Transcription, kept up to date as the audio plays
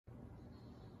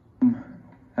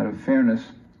Out of fairness,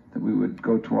 that we would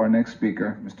go to our next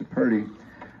speaker, Mr. Purdy,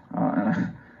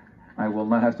 and I will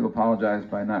not have to apologize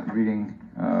by not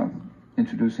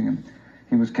introducing him.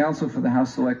 He was counsel for the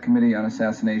House Select Committee on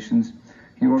Assassinations.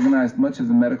 He organized much of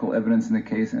the medical evidence in the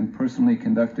case and personally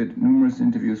conducted numerous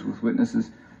interviews with witnesses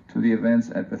to the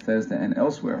events at Bethesda and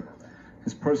elsewhere.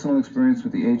 His personal experience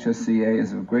with the HSCA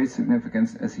is of great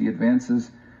significance as he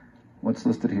advances what's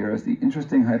listed here as the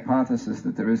interesting hypothesis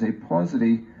that there is a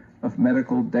paucity of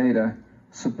medical data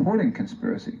supporting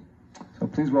conspiracy. So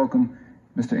please welcome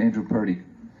Mr. Andrew Purdy.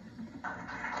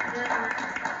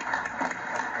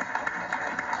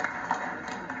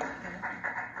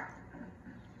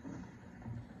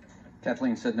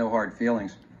 Kathleen said no hard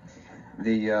feelings.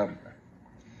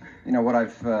 What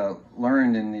I've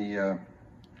learned in the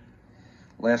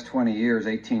last 20 years,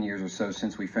 18 years or so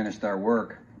since we finished our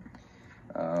work,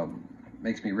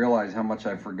 makes me realize how much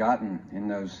I've forgotten in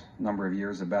those number of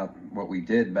years about what we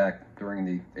did back during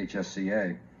the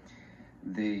HSCA.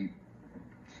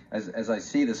 As I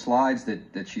see the slides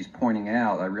that she's pointing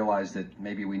out, I realize that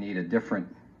maybe we need a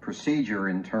different procedure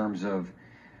in terms of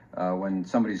when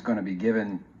somebody's going to be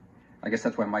given. I guess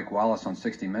that's why Mike Wallace on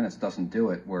 60 Minutes doesn't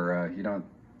do it, where you don't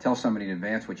tell somebody in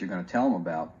advance what you're going to tell them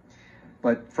about.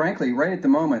 But frankly, right at the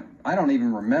moment, I don't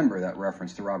even remember that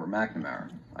reference to Robert McNamara.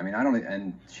 I mean,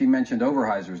 and she mentioned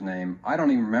Overheiser's name. I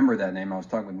don't even remember that name. I was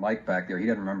talking with Mike back there. He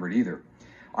doesn't remember it either.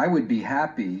 I would be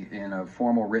happy in a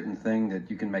formal written thing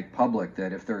that you can make public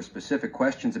that if there are specific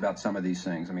questions about some of these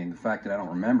things, I mean, the fact that I don't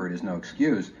remember it is no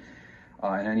excuse.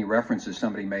 And any references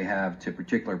somebody may have to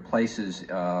particular places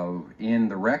in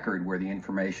the record where the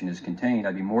information is contained,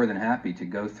 I'd be more than happy to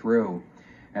go through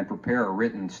and prepare a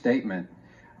written statement,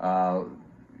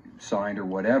 signed or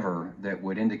whatever, that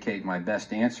would indicate my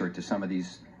best answer to some of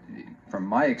these, from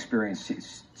my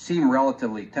experience, seem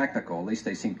relatively technical. At least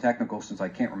they seem technical since I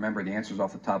can't remember the answers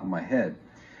off the top of my head.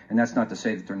 And that's not to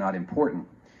say that they're not important,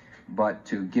 but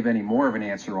to give any more of an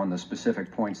answer on the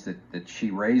specific points that she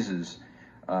raises,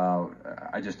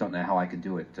 I just don't know how I could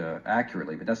do it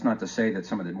accurately. But that's not to say that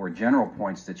some of the more general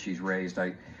points that she's raised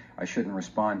I shouldn't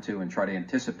respond to and try to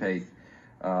anticipate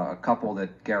a couple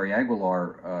that Gary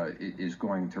Aguilar is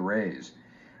going to raise.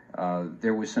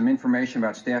 There was some information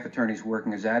about staff attorneys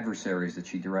working as adversaries that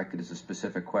she directed as a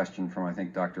specific question from, I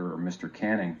think, Dr. or Mr.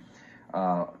 Canning.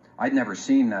 I'd never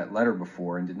seen that letter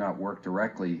before and did not work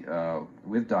directly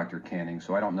with Dr. Canning,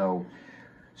 so I don't know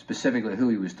specifically who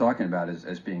he was talking about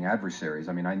as being adversaries.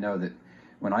 I mean, I know that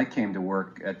when I came to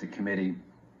work at the committee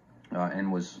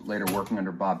and was later working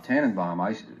under Bob Tannenbaum,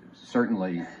 I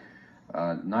certainly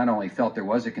not only felt there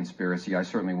was a conspiracy, I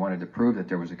certainly wanted to prove that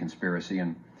there was a conspiracy.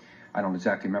 And I don't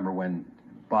exactly remember when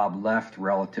Bob left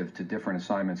relative to different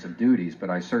assignments of duties, but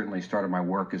I certainly started my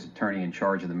work as attorney in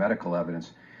charge of the medical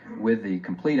evidence with the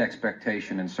complete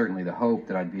expectation and certainly the hope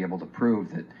that I'd be able to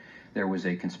prove that there was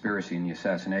a conspiracy in the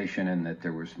assassination and that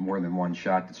there was more than one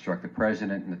shot that struck the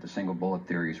president and that the single bullet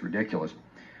theory is ridiculous.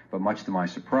 But much to my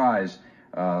surprise,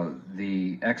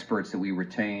 the experts that we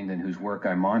retained and whose work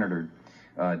I monitored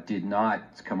did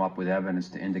not come up with evidence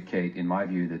to indicate, in my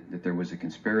view, that there was a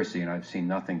conspiracy, and I've seen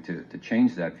nothing to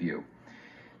change that view.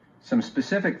 Some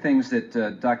specific things that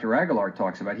Dr. Aguilar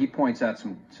talks about, he points out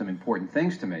some important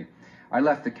things to me. I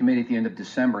left the committee at the end of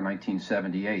December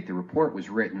 1978. The report was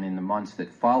written in the months that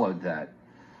followed that.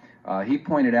 He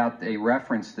pointed out a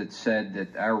reference that said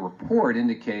that our report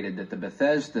indicated that the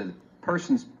Bethesda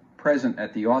persons present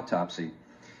at the autopsy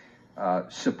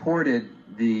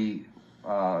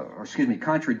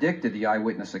contradicted the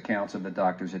eyewitness accounts of the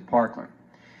doctors at Parkland.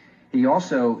 He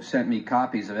also sent me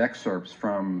copies of excerpts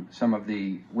from some of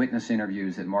the witness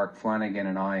interviews that Mark Flanagan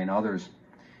and I and others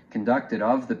conducted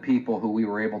of the people who we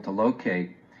were able to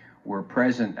locate were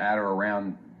present at or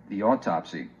around the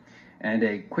autopsy. And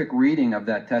a quick reading of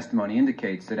that testimony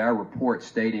indicates that our report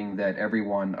stating that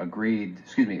everyone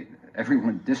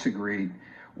disagreed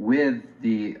with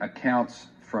the accounts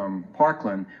from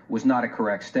Parkland was not a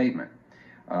correct statement.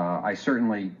 I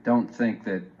certainly don't think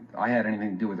that I had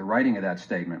anything to do with the writing of that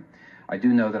statement. I do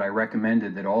know that I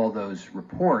recommended that all those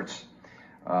reports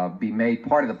be made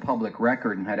part of the public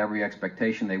record and had every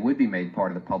expectation they would be made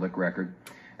part of the public record,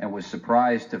 and was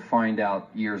surprised to find out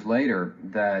years later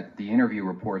that the interview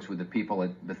reports with the people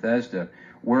at Bethesda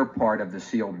were part of the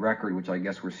sealed record, which I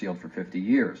guess were sealed for 50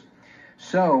 years.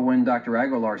 So when Dr.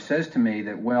 Aguilar says to me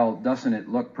that, well, doesn't it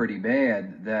look pretty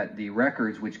bad that the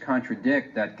records which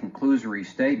contradict that conclusory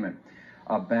statement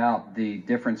about the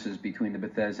differences between the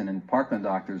Bethesda and Parkland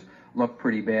doctors look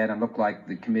pretty bad and look like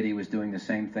the committee was doing the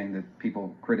same thing that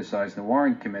people criticized the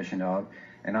Warren Commission of,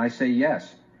 and I say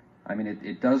yes. I mean,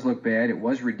 it does look bad. It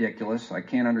was ridiculous. I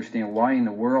can't understand why in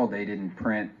the world they didn't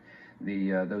print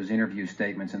those interview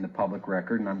statements in the public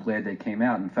record, and I'm glad they came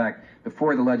out. In fact,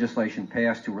 before the legislation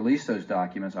passed to release those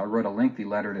documents, I wrote a lengthy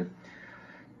letter to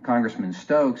Congressman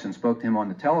Stokes and spoke to him on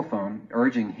the telephone,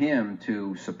 urging him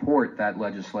to support that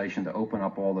legislation to open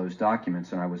up all those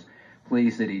documents, and I was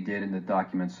pleased that he did, and the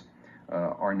documents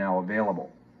are now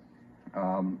available.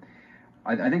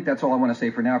 I think that's all I want to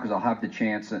say for now, because I'll have the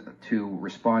chance to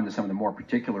respond to some of the more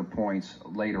particular points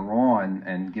later on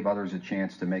and give others a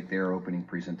chance to make their opening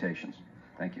presentations.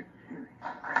 Thank you.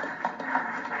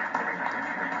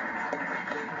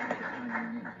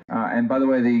 And by the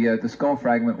way, the skull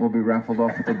fragment will be raffled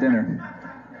off at the dinner.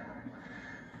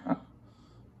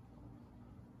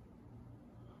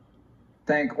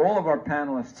 Thank all of our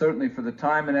panelists, certainly, for the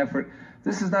time and effort.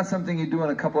 This is not something you do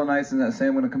in a couple of nights and say,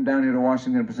 I'm going to come down here to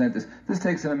Washington and present this. This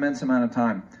takes an immense amount of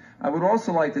time. I would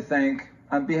also like to thank,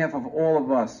 on behalf of all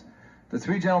of us, the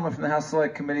three gentlemen from the House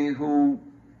Select Committee who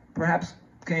perhaps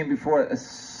came before a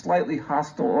slightly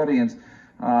hostile audience.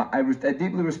 I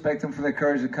deeply respect them for their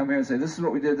courage to come here and say, this is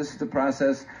what we did, this is the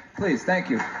process. Please, thank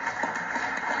you.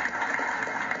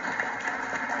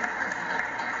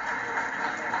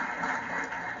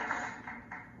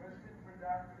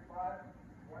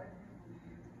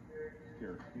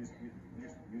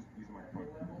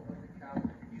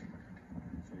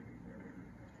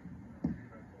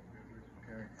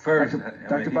 First,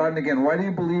 Dr. Bowden, again, why do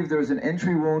you believe there is an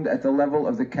entry wound at the level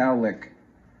of the cowlick?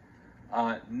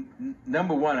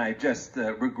 Number one, I just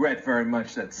regret very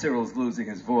much that Cyril's losing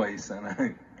his voice,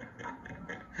 and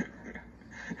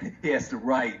he has to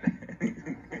write.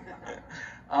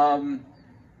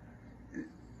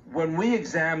 When we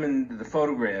examined the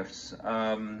photographs,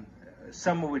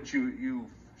 some of which you've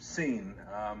seen,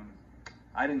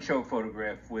 I didn't show a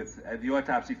photograph with the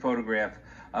autopsy photograph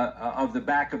of the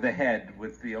back of the head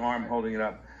with the arm holding it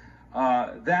up.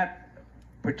 That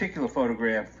particular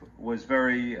photograph was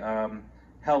very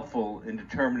helpful in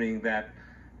determining that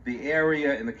the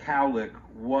area in the cowlick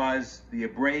was the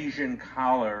abrasion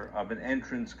collar of an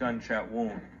entrance gunshot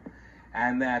wound,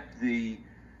 and that the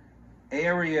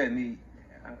area in the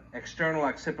external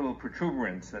occipital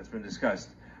protuberance that's been discussed,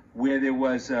 where there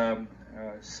was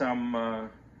some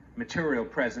material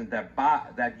present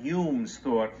that Humes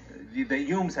thought, that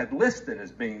Humes had listed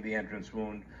as being the entrance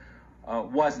wound,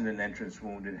 wasn't an entrance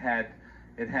wound. It had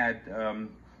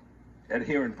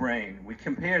adherent brain. We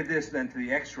compared this then to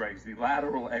the x-rays, the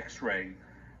lateral x-ray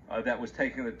that was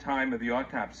taken at the time of the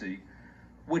autopsy,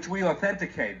 which we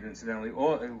authenticated, incidentally.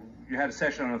 You had a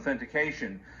session on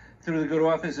authentication. Through the good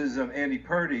offices of Andy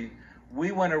Purdy,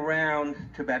 we went around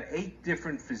to about 8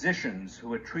 different physicians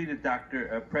who had treated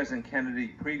President Kennedy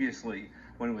previously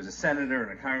when he was a senator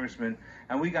and a congressman,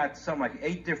 and we got something like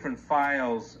 8 different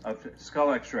files of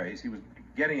skull x-rays. He was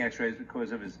getting x-rays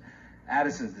because of his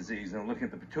Addison's disease and looking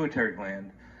at the pituitary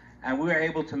gland, and we were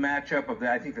able to match up of the,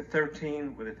 I think the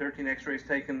 13, were there 13 x-rays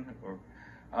taken, or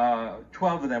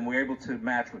 12 of them we were able to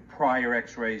match with prior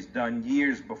x-rays done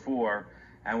years before,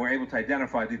 and we're able to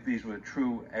identify that these were the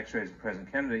true x-rays of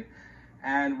President Kennedy.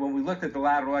 And when we looked at the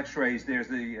lateral x-rays, there's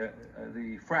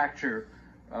the fracture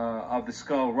of the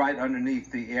skull right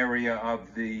underneath the area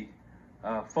of the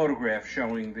photograph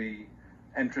showing the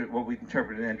what we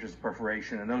interpreted entrance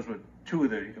perforation, and those were 2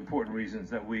 of the important reasons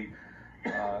that we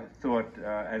thought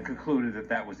and concluded that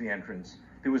that was the entrance.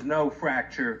 There was no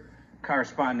fracture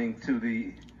corresponding to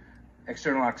the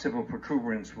external occipital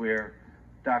protuberance where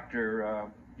Dr.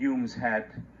 Humes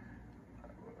had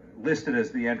listed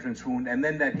as the entrance wound, and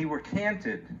then that he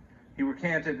recanted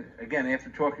again after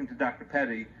talking to Dr.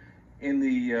 Petty in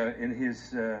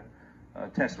his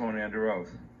testimony under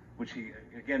oath, which he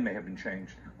again may have been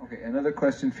changed. Okay, another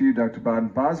question for you, Dr. Bowden.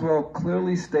 Boswell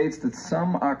clearly states that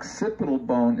some occipital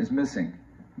bone is missing.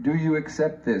 Do you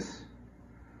accept this?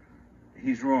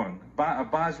 He's wrong.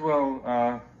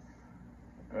 Boswell,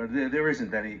 there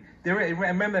isn't any.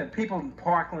 Remember, people in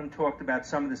Parkland talked about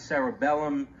some of the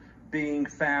cerebellum being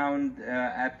found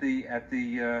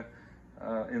in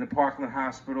the Parkland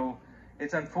Hospital.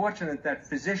 It's unfortunate that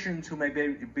physicians who may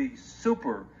be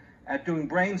super at doing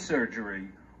brain surgery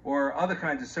or other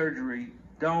kinds of surgery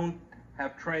don't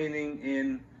have training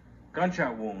in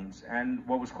gunshot wounds, and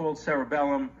what was called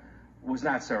cerebellum was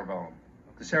not cerebellum.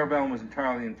 The cerebellum was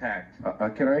entirely intact.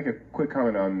 Can I make a quick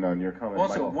comment on your comment?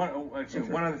 Also,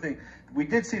 one other thing. We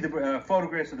did see the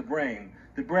photographs of the brain.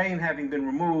 The brain, having been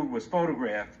removed, was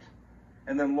photographed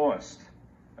and then lost.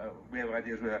 We have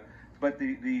ideas with that. But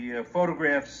the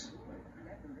photographs...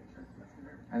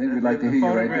 I think we'd like to hear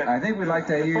your ideas. I think we'd like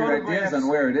to hear your ideas on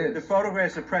where it is. The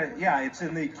photographs of it's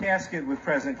in the casket with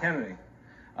President Kennedy.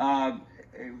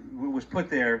 It was put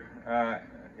there,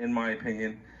 in my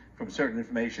opinion, from certain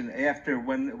information after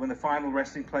when the final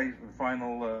resting place, the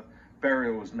final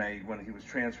burial was made, when he was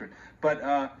transferred. But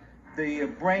the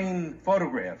brain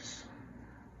photographs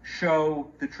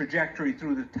show the trajectory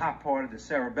through the top part of the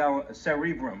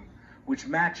cerebrum, which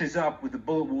matches up with the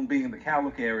bullet wound being in the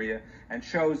cowlick area and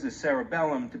shows the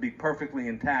cerebellum to be perfectly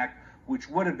intact, which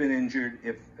would have been injured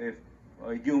if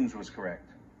Humes was correct.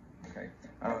 Okay.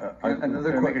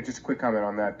 Another make just a quick comment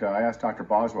on that. I asked Dr.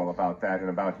 Boswell about that and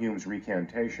about Hume's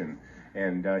recantation,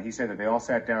 and he said that they all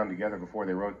sat down together before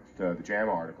they wrote the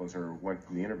JAMA articles or went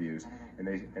through the interviews, and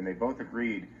they both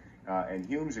agreed. And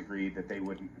Humes agreed that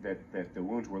that the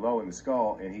wounds were low in the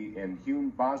skull,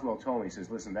 and Boswell told me, he says,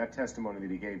 listen, that testimony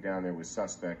that he gave down there was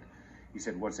suspect. He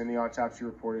said, what's in the autopsy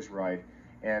report is right,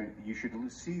 and you should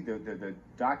see the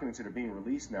documents that are being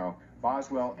released now.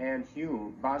 Boswell and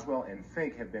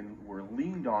Fink were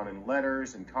leaned on in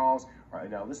letters and calls. All right,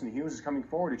 now listen, Humes is coming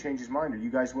forward to change his mind. Are you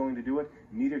guys willing to do it?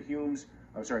 Neither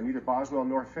Boswell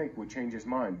nor Fink would change his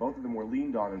mind. Both of them were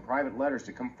leaned on in private letters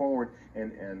to come forward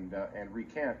and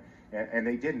recant. And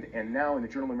they didn't. And now in the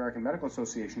Journal of the American Medical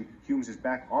Association, Humes is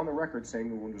back on the record saying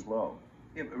the wound was low.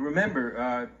 Yeah,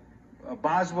 remember,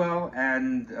 Boswell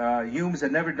and Humes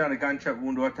had never done a gunshot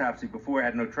wound autopsy before,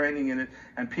 had no training in it,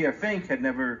 and Pierre Fink had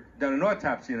never done an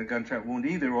autopsy in a gunshot wound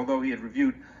either, although he had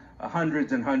reviewed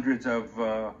hundreds and hundreds of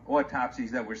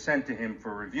autopsies that were sent to him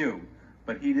for review.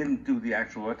 But he didn't do the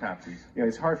actual autopsies. Yeah,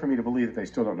 it's hard for me to believe that they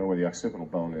still don't know where the occipital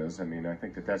bone is. I mean, I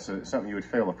think that's something you would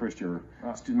fail a first-year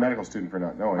medical student for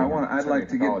not knowing. I'd like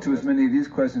to get to as many of these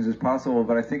questions as possible,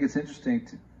 but I think it's interesting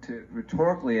to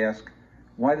rhetorically ask,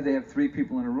 why did they have 3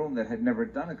 people in a room that had never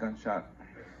done a gunshot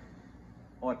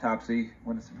autopsy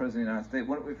when it's the President of the United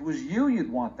States? If it was you,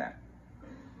 you'd want that.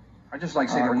 I'd just like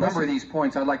to say, to remember these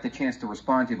points, I'd like the chance to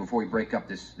respond to you before we break up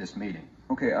this meeting.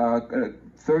 Okay,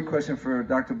 third question for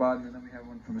Dr. Bodden, and then we have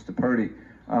one for Mr. Purdy.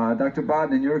 Dr.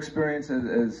 Bodden, in your experience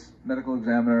as medical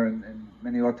examiner in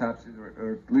many autopsies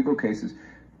or legal cases,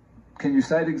 can you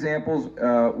cite examples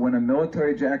when a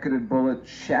military jacketed bullet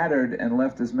shattered and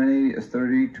left as many as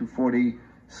 30 to 40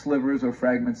 slivers or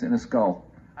fragments in a skull?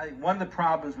 I think one of the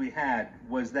problems we had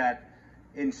was that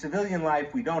in civilian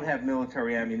life we don't have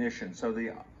military ammunition. So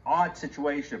the odd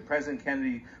situation of President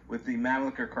Kennedy with the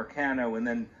Mannlicher Carcano and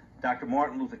then Dr.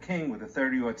 Martin Luther King with the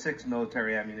 30-06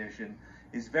 military ammunition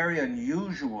is very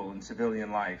unusual in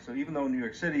civilian life. So even though in New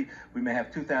York City we may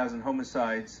have 2,000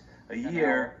 homicides a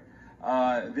year,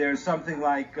 there's something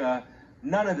like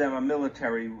none of them are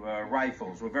military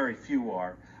rifles, or very few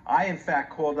are. I, in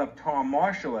fact, called up Tom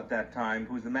Marshall at that time,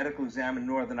 who was the medical examiner in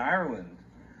Northern Ireland,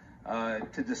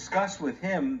 to discuss with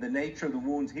him the nature of the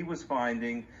wounds he was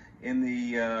finding in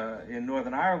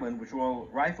Northern Ireland, which were all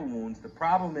rifle wounds. The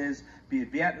problem is, be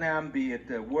it Vietnam, be it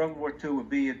World War II, or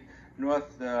be it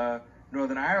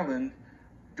Northern Ireland,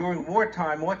 during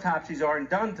wartime, autopsies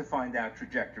aren't done to find out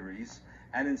trajectories.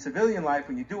 And in civilian life,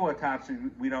 when you do autopsy,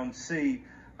 we don't see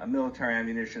military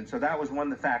ammunition. So that was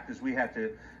one of the factors we had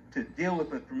to deal with.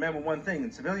 But remember one thing,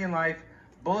 in civilian life,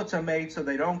 bullets are made so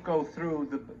they don't go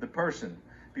through the person,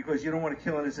 because you don't want to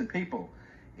kill innocent people.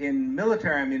 In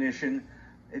military ammunition,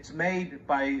 it's made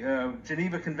by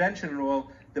Geneva Convention and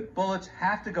all, the bullets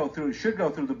have to go through, should go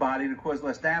through the body to cause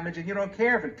less damage, and you don't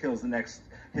care if it kills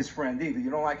his friend either. You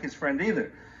don't like his friend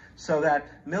either. So that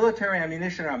military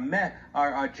ammunition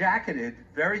are jacketed,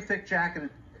 very thick jacketed,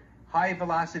 high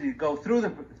velocity to go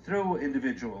through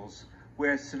individuals,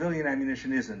 whereas civilian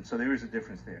ammunition isn't. So there is a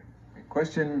difference there.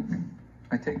 Question,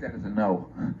 I take that as a no,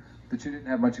 that you didn't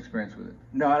have much experience with it.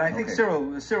 No, and I think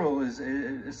Cyril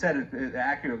said it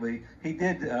accurately. He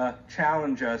did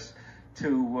challenge us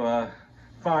to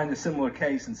find a similar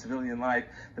case in civilian life.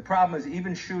 The problem is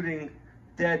even shooting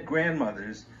dead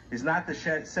grandmothers is not the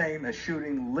same as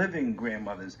shooting living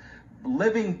grandmothers.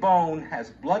 Living bone has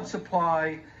blood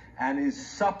supply and is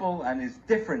supple and is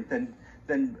different than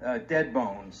dead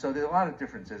bone. So there's a lot of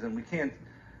differences, and we can't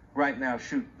right now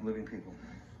shoot living people,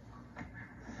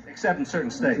 except in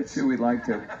certain states. We'd like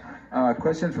to.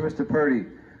 Question for Mr. Purdy.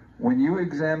 When you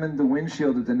examined the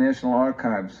windshield at the National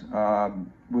Archives,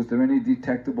 was there any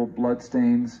detectable blood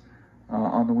stains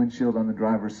on the windshield on the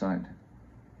driver's side?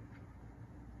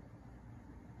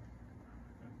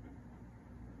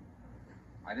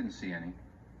 I didn't see any.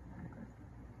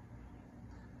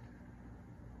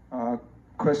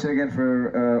 Question again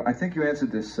for, I think you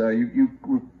answered this.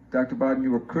 Dr. Bodden,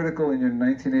 you were critical in your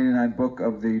 1989 book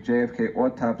of the JFK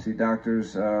autopsy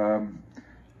doctors,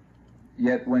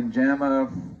 yet when JAMA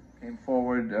came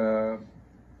forward,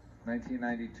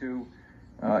 1992,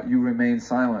 you remained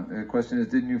silent. The question is,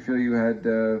 didn't you feel you had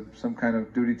some kind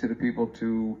of duty to the people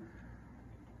to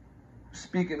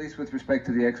speak, at least with respect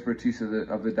to the expertise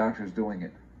of the doctors doing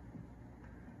it?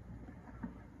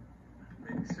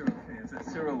 Maybe Cyril can answer.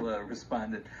 Cyril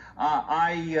responded.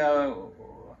 I'm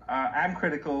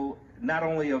critical not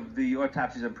only of the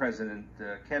autopsies of President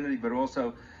Kennedy, but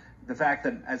also the fact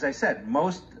that, as I said,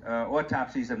 most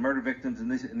autopsies of murder victims in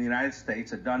the United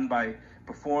States are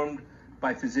performed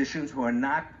by physicians who are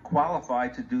not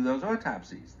qualified to do those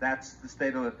autopsies. That's the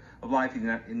state of life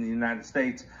in the United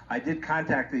States. I did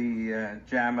contact the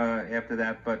JAMA after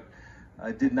that, but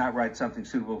I did not write something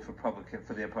suitable for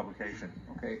their publication.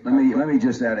 Okay. Let me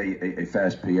just add a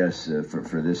fast PS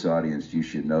for this audience. You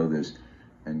should know this.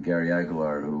 And Gary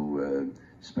Aguilar, who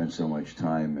spent so much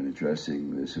time in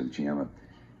addressing this with JAMA,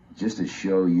 just to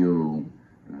show you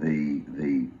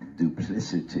the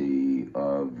duplicity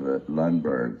of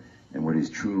Lundberg and what his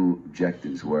true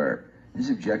objectives were. His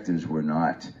objectives were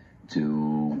not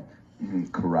to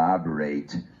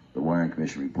corroborate the Warren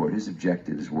Commission report. His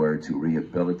objectives were to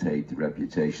rehabilitate the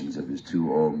reputations of his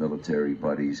two old military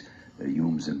buddies,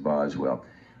 Humes and Boswell.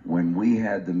 When we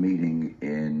had the meeting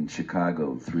in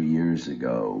Chicago 3 years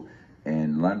ago,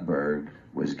 and Lundberg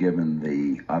was given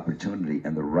the opportunity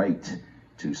and the right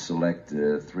to select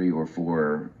 3 or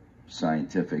 4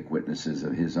 scientific witnesses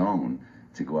of his own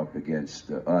to go up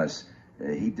against us,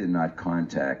 he did not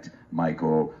contact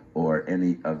Michael or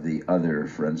any of the other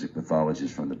forensic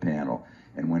pathologists from the panel.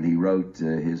 And when he wrote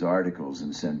his articles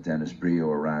and sent Dennis Brio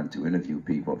around to interview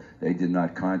people, they did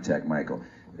not contact Michael.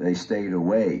 They stayed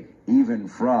away, even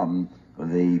from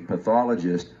the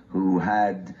pathologist who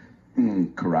had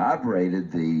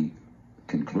corroborated the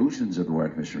conclusions of the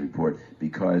Warren Commission report,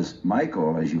 because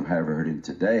Michael, as you have heard him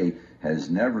today, has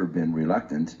never been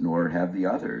reluctant, nor have the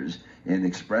others, in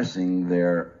expressing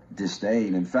their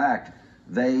disdain. In fact,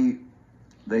 they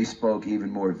spoke even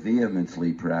more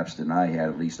vehemently, perhaps, than I had,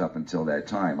 at least up until that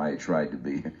time. I had tried to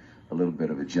be a little bit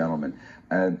of a gentleman,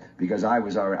 because I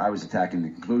was attacking the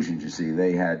conclusions. You see,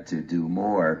 they had to do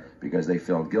more because they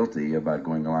felt guilty about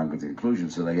going along with the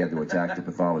conclusions, so they had to attack the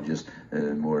pathologist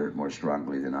more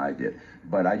strongly than I did.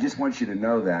 But I just want you to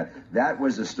know that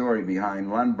was the story behind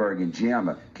Lundberg and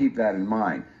JAMA. Keep that in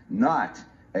mind. Not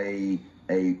a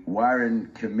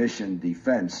Warren Commission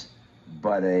defense,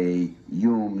 but a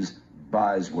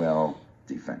Humes-Boswell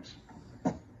defense.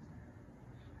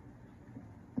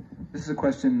 This is a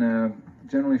question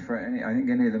generally for any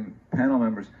of the panel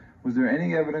members. Was there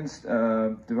any evidence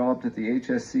developed at the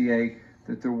HSCA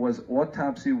that there was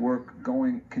autopsy work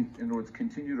in other words,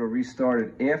 continued or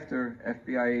restarted after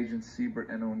FBI agents Siebert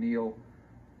and O'Neill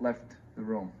left the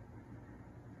room?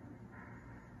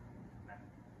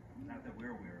 Not that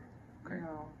we're aware of. Okay.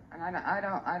 No, and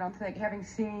I don't think, having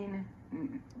seen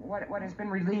what has been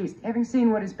released,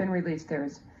 there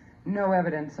is no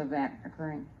evidence of that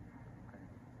occurring.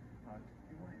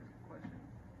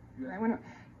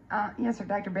 Yes, sir,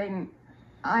 Dr. Baden,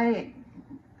 I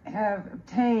have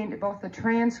obtained both the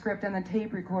transcript and the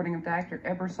tape recording of Dr.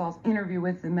 Ebersol's interview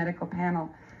with the medical panel.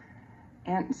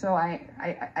 And so I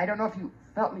don't know if you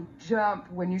felt me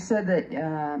jump when you said that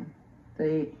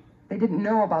they didn't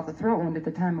know about the throat wound at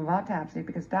the time of autopsy,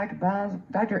 because Dr.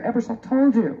 Ebersol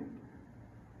told you.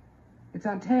 It's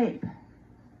on tape.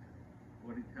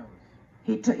 What did he tell us?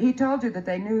 He told you that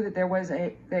they knew that there was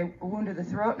a wound to the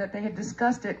throat, that they had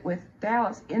discussed it with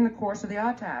Dallas in the course of the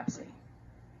autopsy.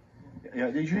 Yeah,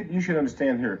 you should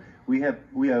understand here. We have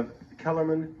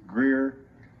Kellerman, Greer,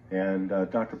 and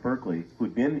Dr. Berkeley, who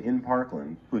had been in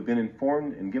Parkland, who had been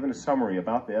informed and given a summary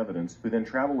about the evidence, who then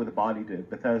traveled with the body to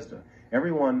Bethesda.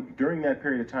 Everyone, during that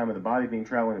period of time of the body being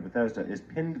traveling to Bethesda, is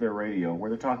pinned to their radio where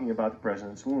they're talking about the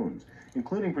president's wounds,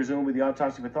 including presumably the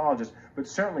autopsy pathologist, but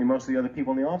certainly most of the other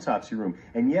people in the autopsy room.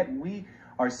 And yet we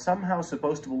are somehow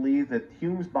supposed to believe that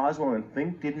Humes, Boswell, and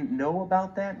Fink didn't know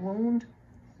about that wound?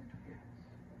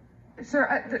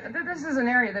 Sir, this is an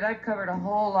area that I've covered a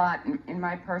whole lot in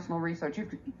my personal research. It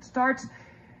starts,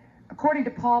 according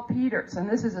to Paul Peters, and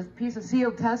this is a piece of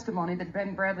sealed testimony that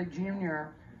Ben Bradley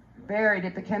Jr. buried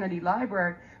at the Kennedy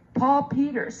Library. Paul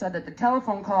Peters said that the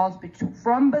telephone calls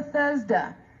from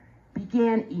Bethesda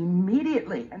began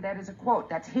immediately, and that is a quote,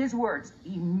 that's his words,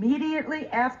 immediately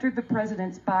after the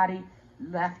president's body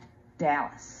left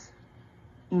Dallas.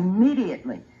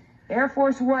 Immediately. The Air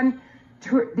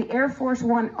Force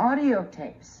One audio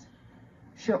tapes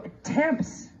show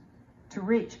attempts to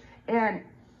reach, and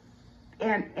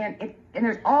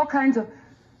there's all kinds of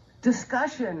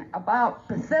discussion about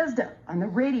Bethesda on the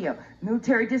radio,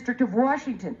 Military District of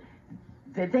Washington,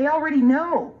 that they already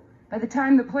know. By the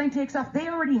time the plane takes off, they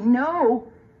already know.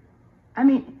 I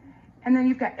mean, And then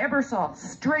you've got Ebersol,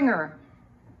 Stringer.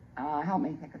 Help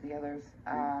me think of the others.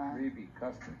 Reeby,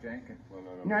 Custer, Jenkins.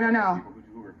 No. People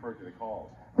who referred to the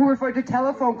calls. Who referred to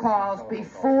telephone calls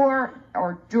before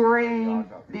or during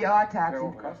the autopsy.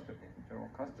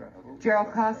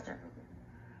 Gerald Custer.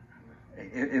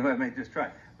 If I may just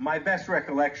try. My best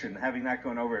recollection, having not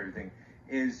gone over everything,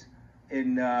 is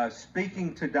in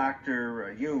speaking to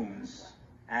Dr. Humes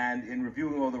and in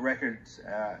reviewing all the records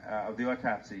of the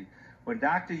autopsy. When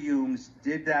Dr. Humes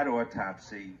did that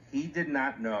autopsy, he did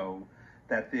not know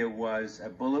that there was a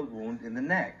bullet wound in the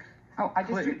neck. Oh,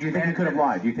 Do you think he could have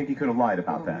lied? Do you think he could have lied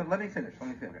about that? Let me finish.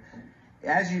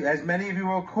 As many of you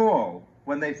will recall,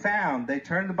 when they turned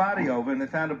the body over and they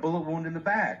found a bullet wound in the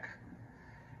back.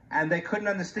 And they couldn't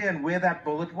understand where that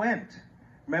bullet went.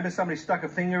 Remember, somebody stuck a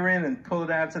finger in and pulled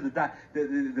it out, so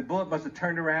the bullet must have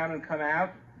turned around and come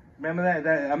out? Remember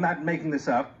that? I'm not making this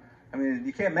up. I mean,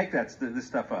 you can't make this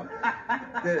stuff up.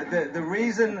 The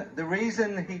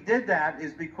reason he did that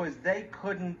is because they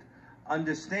couldn't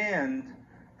understand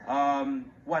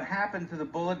what happened to the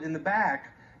bullet in the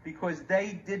back, because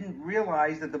they didn't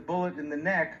realize that the bullet in the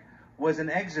neck was an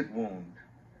exit wound.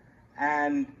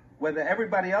 And whether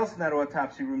everybody else in that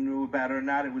autopsy room knew about it or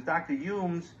not, it was Dr.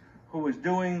 Humes who was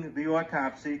doing the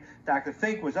autopsy. Dr.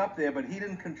 Fink was up there, but he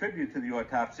didn't contribute to the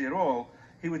autopsy at all.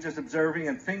 He was just observing,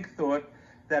 and Fink thought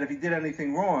that if he did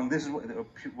anything wrong, this is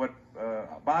what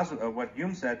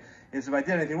Humes said, is if I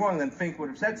did anything wrong, then Fink would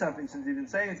have said something. Since he didn't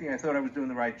say anything, I thought I was doing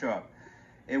the right job.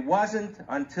 It wasn't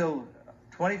until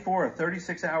 24 or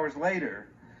 36 hours later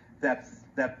that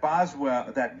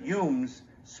Humes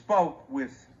spoke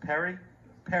with Perry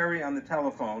on the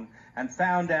telephone and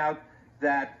found out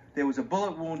that there was a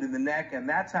bullet wound in the neck, and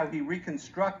that's how he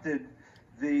reconstructed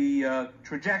the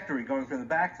trajectory going from the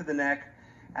back to the neck,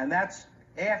 and that's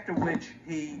after which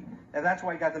and that's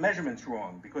why he got the measurements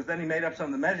wrong, because then he made up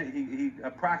some of the he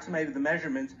approximated the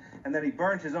measurements, and then he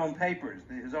burnt his own papers,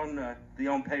 the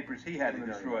own papers he had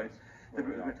destroyed.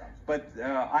 But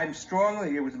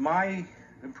it was my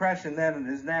impression then and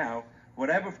is now,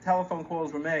 whatever telephone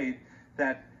calls were made,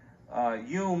 that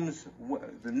Humes,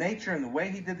 the nature and the way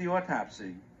he did the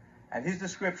autopsy, and his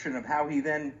description of how he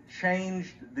then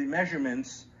changed the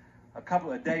measurements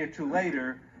a day or two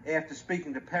later after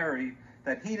speaking to Perry,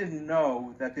 that he didn't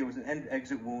know that there was an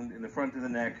exit wound in the front of the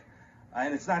neck,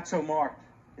 and it's not so marked.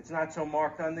 It's not so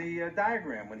marked on the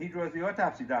diagram. When he draws the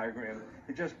autopsy diagram,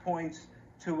 it just points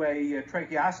to a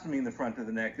tracheostomy in the front of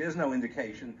the neck. There's no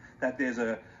indication that there's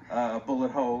a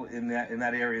bullet hole in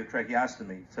that area of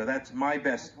tracheostomy. So that's my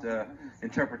best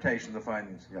interpretation of the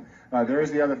findings. Yeah. There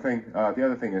is the other thing. The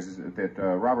other thing is that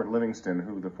Robert Livingston,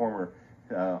 who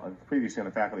previously on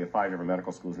the faculty of 5 different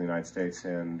medical schools in the United States,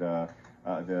 and the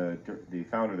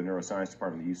founder of the neuroscience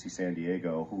department at UC San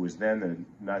Diego, who was then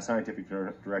the scientific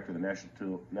director of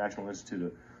the National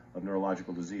Institute of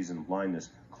Neurological Disease and Blindness,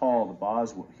 called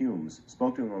Humes,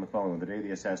 spoke to him on the phone on the day of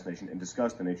the assassination, and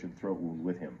discussed the nature of the throat wound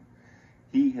with him.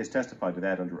 He has testified to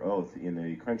that under oath in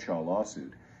the Crenshaw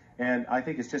lawsuit. And I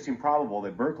think it's just improbable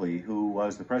that Berkeley, who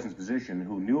was the president's physician,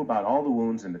 who knew about all the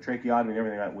wounds and the tracheotomy and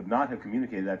everything like that, would not have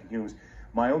communicated that to Humes.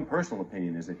 My own personal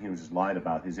opinion is that Humes has lied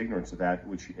about his ignorance of that,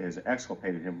 which has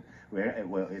exculpated him,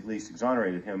 well, at least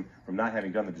exonerated him from not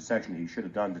having done the dissection he should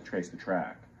have done to trace the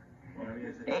track.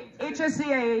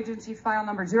 HSCA agency file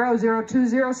number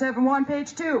 002071,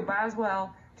 page 2,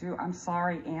 Boswell to, I'm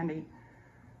sorry, Andy.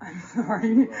 I'm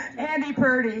sorry, Andy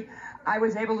Purdy. I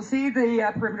was able to see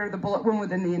the perimeter of the bullet wound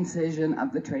within the incision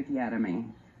of the tracheotomy.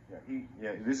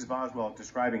 This is Boswell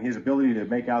describing his ability to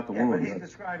make out the wound. But he's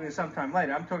describing it sometime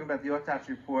later. I'm talking about the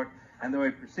autopsy report and the way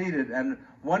it proceeded. And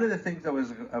one of the things that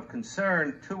was of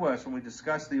concern to us when we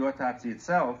discussed the autopsy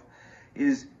itself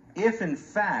is if, in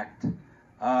fact,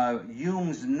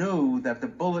 Humes knew that the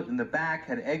bullet in the back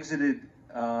had exited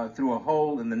through a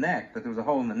hole in the neck, that there was a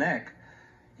hole in the neck,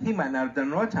 he might not have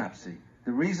done an autopsy.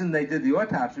 The reason they did the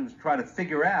autopsy was to try to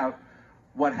figure out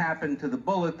what happened to the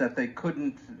bullet that they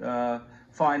couldn't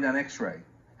find on X-ray,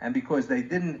 and because they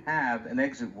didn't have an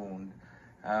exit wound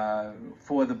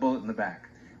for the bullet in the back.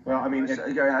 Well, I mean,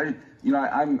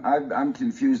 I'm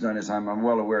confused on this. I'm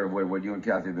well aware of what you and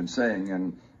Kathy have been saying,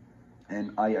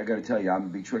 and I got to tell you, I'm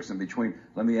betwixt and between.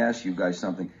 Let me ask you guys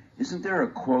something. Isn't there a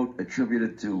quote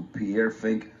attributed to Pierre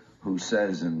Fink, who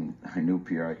says, and I knew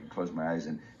Pierre, I could close my eyes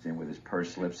and saying with his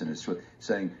pursed lips and his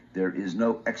saying, there is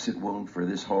no exit wound for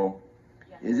this hole?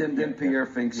 Yes. Didn't Pierre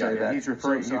Fink say that? He's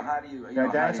referring. So how do you?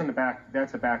 That's in the back.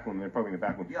 That's the back wound. They're probing the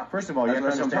back wound. Yeah. First of all, you have to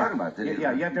understand. That's what I'm talking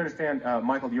about. You have to understand,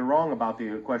 Michael. You're wrong about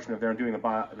the question of they're doing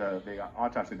the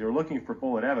autopsy. They were looking for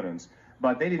bullet evidence,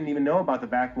 but they didn't even know about the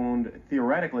back wound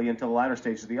theoretically until the latter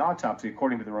stages of the autopsy,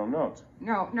 according to their own notes.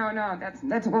 No. That's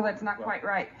not quite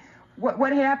right.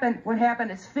 What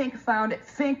happened is Fink found it.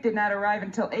 Fink did not arrive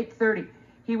until 8:30.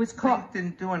 He was called. Fink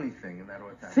didn't do anything in that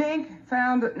autopsy. Fink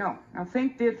found it. No,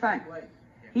 Fink did find it.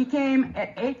 He came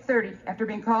at 8:30 after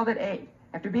being called at 8.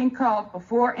 After being called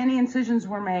before any incisions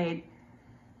were made,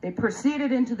 they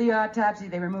proceeded into the autopsy.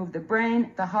 They removed the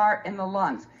brain, the heart, and the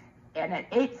lungs. And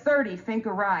at 8:30, Fink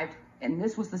arrived, and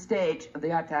this was the stage of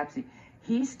the autopsy.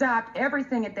 He stopped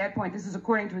everything at that point. This is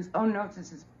according to his own notes.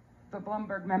 This is the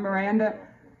Blumberg Memoranda,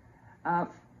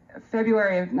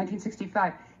 February of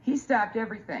 1965. He stopped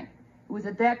everything. It was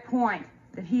at that point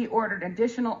that he ordered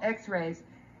additional x-rays,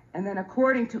 and then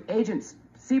according to agents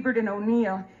Siebert and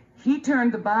O'Neill, he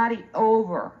turned the body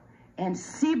over, and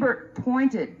Siebert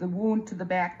pointed the wound to the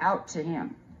back out to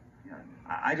him.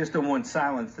 I just don't want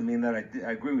silence to mean that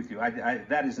I agree with you.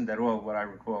 That isn't at all what I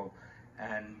recall,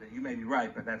 and you may be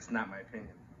right, but that's not my opinion.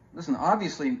 Listen,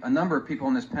 obviously, a number of people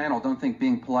on this panel don't think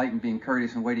being polite and being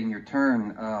courteous and waiting your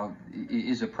turn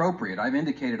is appropriate. I've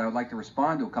indicated I would like to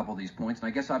respond to a couple of these points, and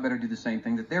I guess I better do the same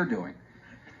thing that they're doing.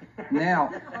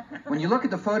 Now, when you look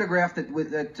at the photograph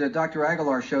that Dr.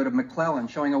 Aguilar showed of McClellan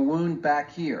showing a wound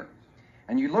back here,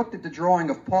 and you looked at the drawing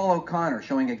of Paul O'Connor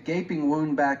showing a gaping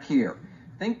wound back here,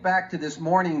 think back to this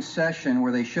morning's session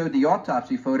where they showed the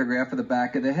autopsy photograph of the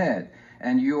back of the head.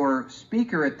 And your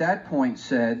speaker at that point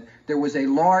said there was a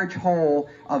large hole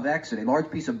of exit. A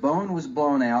large piece of bone was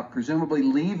blown out, presumably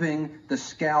leaving the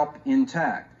scalp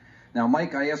intact. Now,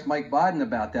 I asked Mike Bodden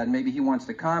about that, and maybe he wants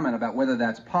to comment about whether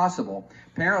that's possible.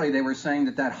 Apparently, they were saying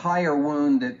that higher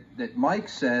wound that Mike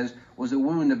says was a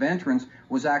wound of entrance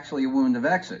was actually a wound of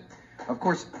exit. Of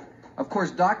course,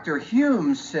 Dr.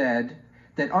 Hume said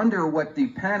that under what the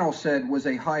panel said was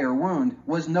a higher wound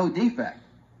was no defect.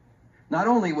 Not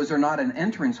only was there not an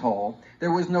entrance hole,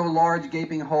 there was no large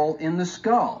gaping hole in the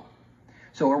skull.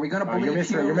 So are we going to believe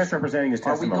you're misrepresenting his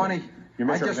testimony.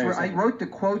 I wrote the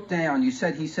quote down. He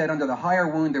said under the higher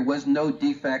wound there was no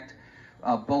defect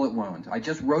bullet wound. I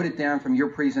just wrote it down from your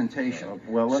presentation.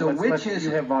 You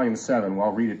have volume 7. Well,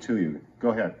 I'll read it to you. Go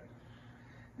ahead.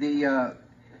 The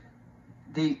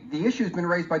issue has been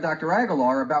raised by Dr.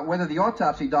 Aguilar about whether the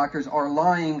autopsy doctors are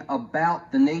lying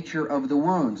about the nature of the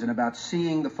wounds and about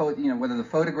seeing whether the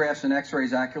photographs and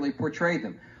x-rays accurately portrayed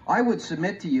them. I would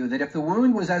submit to you that if the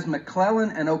wound was as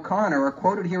McClellan and O'Connor are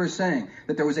quoted here as saying,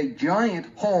 that there was a giant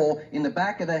hole in the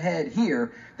back of the head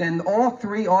here, then all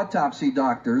three autopsy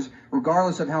doctors,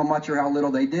 regardless of how much or how little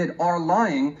they did, are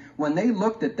lying when they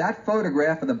looked at that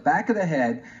photograph of the back of the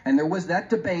head, and there was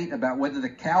that debate about whether the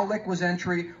cowlick was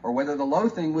entry or whether the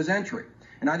loathing was entry.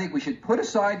 And I think we should put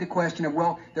aside the question of,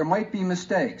 well, there might be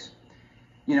mistakes.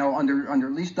 Under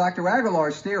at least Dr.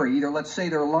 Aguilar's theory, either let's say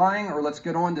they're lying or let's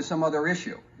get on to some other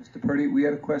issue. Mr. Purdy, we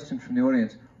had a question from the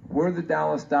audience. Were the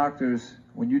Dallas doctors,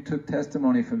 when you took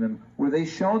testimony from them, were they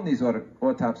shown these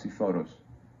autopsy photos?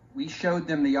 We showed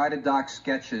them the eye-to-doc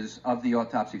sketches of the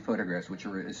autopsy photographs, which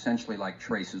are essentially like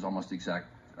traces, almost exact.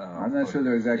 I'm not sure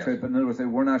they're exact traces, but in other words, they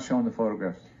were not shown the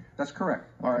photographs. That's correct.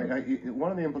 All right.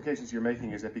 One of the implications you're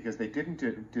making is that because they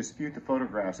didn't dispute the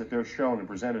photographs, that they're shown and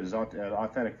presented as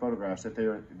authentic photographs, that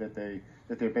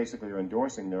they basically are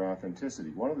endorsing their authenticity.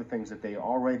 One of the things that they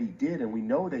already did, and we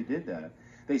know they did that,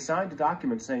 they signed a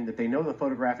document saying that they know the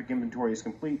photographic inventory is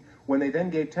complete when they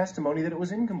then gave testimony that it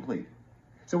was incomplete.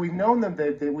 So we've known them,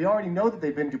 we already know that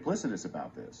they've been duplicitous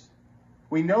about this.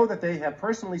 We know that they have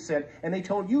personally said, and they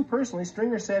told you personally,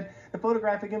 Stringer said, the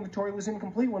photographic inventory was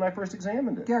incomplete when I first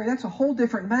examined it. Gary, that's a whole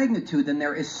different magnitude than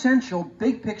their essential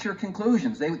big-picture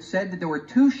conclusions. They said that there were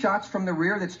 2 shots from the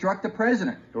rear that struck the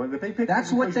president.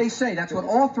 That's what they say. That's what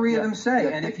all 3 of them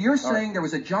say. And if you're saying there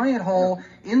was a giant hole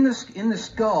in the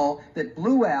skull that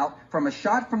blew out from a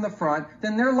shot from the front,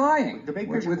 then they're lying.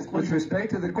 With respect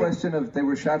to the question of they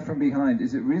were shot from behind,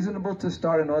 is it reasonable to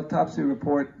start an autopsy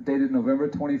report dated November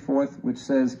 24th, which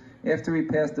says, after he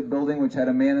passed the building which had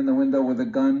a man in the window with a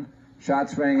gun,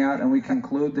 shots rang out, and we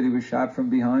conclude that he was shot from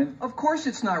behind? Of course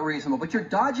it's not reasonable, but you're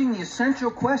dodging the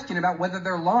essential question about whether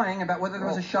they're lying about whether there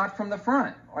was a shot from the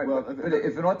front. All right, but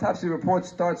if an autopsy report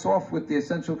starts off with the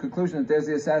essential conclusion that there's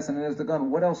the assassin and there's the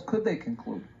gun, what else could they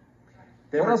conclude?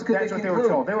 What else could they conclude?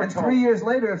 They were told. 3 years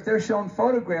later, if they're shown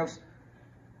photographs,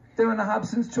 They're in the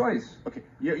Hobson's choice. Okay,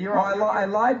 I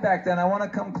lied back then. I want to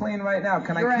come clean right now.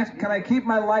 Can I keep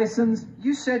my license?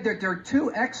 You said that there are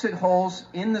 2 exit holes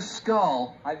in the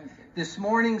skull. This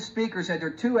morning's speaker said there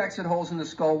are 2 exit holes in the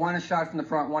skull, one a shot from the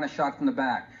front, one a shot from the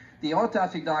back. The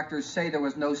autopsy doctors say there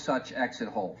was no such exit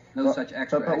hole, such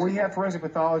extra But we exit have forensic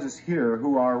pathologists here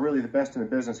who are really the best in the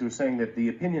business, who are saying that the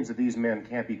opinions of these men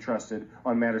can't be trusted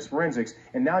on matters forensics,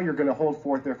 and now you're going to hold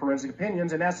forth their forensic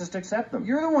opinions and ask us to accept them.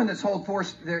 You're the one that's hold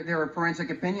forth their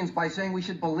forensic opinions by saying we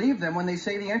should believe them when they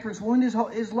say the entrance wound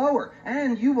is lower.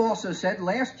 And you've also said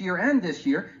last year and this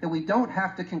year that we don't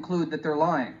have to conclude that they're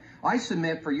lying. I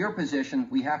submit for your position,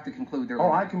 we have to conclude they're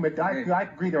lying. I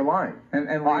agree they're lying.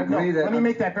 And we agree that... Let me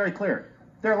make that very clear.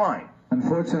 They're lying.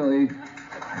 Unfortunately,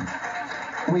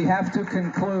 we have to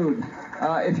conclude.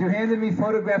 If you handed me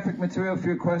photographic material for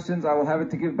your questions, I will have it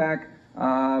to give back.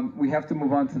 We have to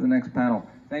move on to the next panel.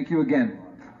 Thank you again.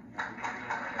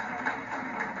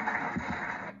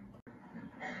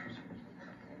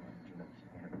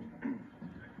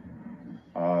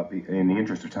 In the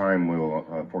interest of time,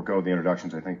 we'll forego the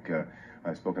introductions. I think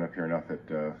I've spoken up here enough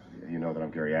that you know that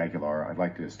I'm Gary Aguilar. I'd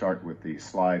like to start with the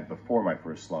slide before my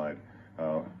first slide.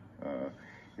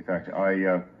 In fact,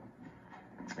 and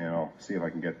I'll see if I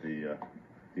can get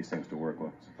these things to work.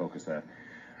 Let's focus that.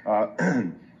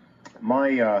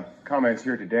 My comments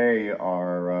here today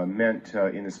are meant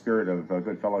in the spirit of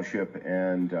good fellowship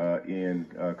and in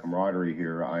camaraderie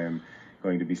here. I am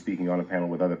going to be speaking on a panel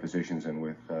with other physicians and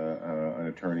with an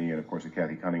attorney and, of course, with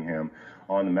Kathy Cunningham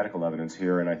on the medical evidence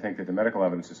here. And I think that the medical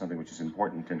evidence is something which is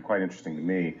important and quite interesting to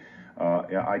me.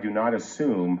 I do not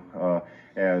assume,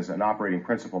 as an operating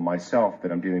principle myself,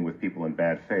 that I'm dealing with people in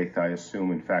bad faith. I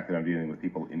assume, in fact, that I'm dealing with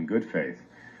people in good faith.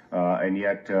 And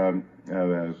yet,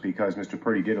 because Mr.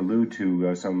 Purdy did allude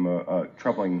to some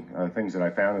troubling things that I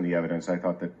found in the evidence, I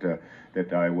thought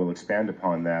that I will expand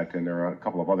upon that. And there are a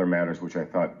couple of other matters which I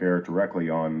thought bear directly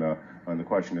on the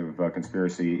question of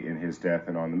conspiracy in his death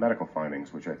and on the medical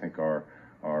findings, which I think are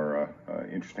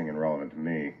interesting and relevant to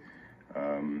me.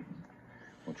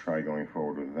 We'll try going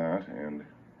forward with that. And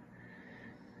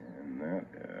that,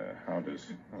 how does...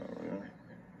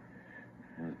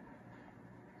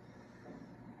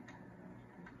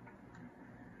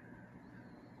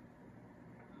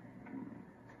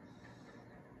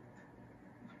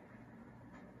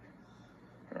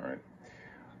 All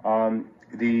right.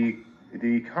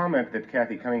 The comment that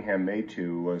Kathy Cunningham made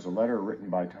to was a letter written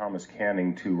by Thomas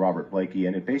Canning to Robert Blakey,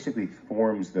 and it basically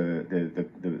forms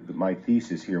my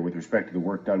thesis here with respect to the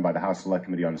work done by the House Select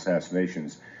Committee on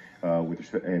Assassinations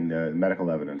in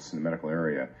medical evidence in the medical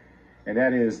area. And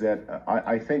that is that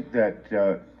I think that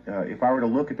if I were to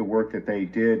look at the work that they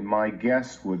did, my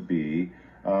guess would be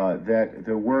that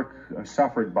the work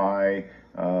suffered by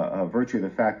virtue of the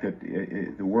fact that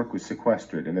the work was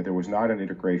sequestered and that there was not an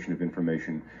integration of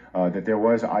information, that there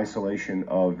was isolation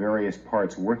of various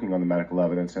parts working on the medical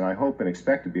evidence, and I hope and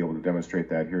expect to be able to demonstrate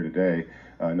that here today,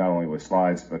 not only with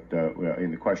slides, but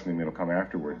in the questioning that will come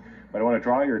afterward. But I want to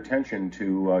draw your attention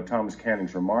to Thomas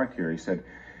Canning's remark here. He said,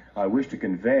 I wish to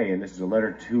convey, and this is a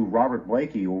letter to Robert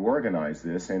Blakey, who organized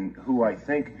this, and who I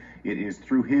think it is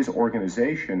through his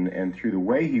organization and through the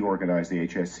way he organized the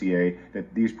HSCA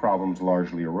that these problems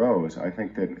largely arose. I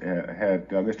think that had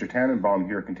Mr. Tannenbaum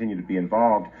here continued to be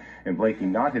involved and Blakey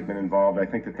not had been involved, I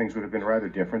think that things would have been rather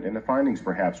different, and the findings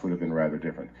perhaps would have been rather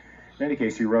different. In any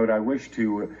case, he wrote, I wish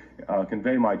to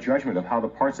convey my judgment of how the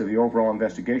parts of the overall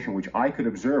investigation which I could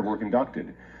observe were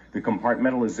conducted. The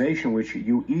compartmentalization which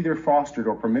you either fostered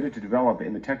or permitted to develop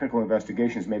in the technical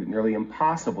investigations made it nearly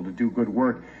impossible to do good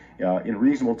work in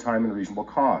reasonable time and reasonable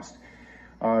cost.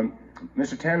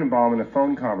 Mr. Tannenbaum, in a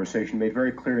phone conversation, made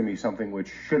very clear to me something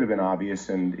which should have been obvious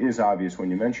and is obvious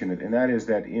when you mention it, and that is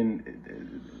that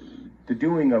in the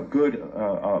doing of good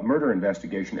murder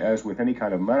investigation, as with any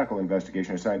kind of medical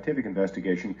investigation or scientific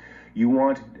investigation, you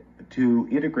want to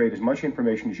integrate as much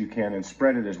information as you can and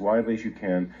spread it as widely as you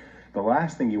can. The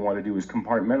last thing you want to do is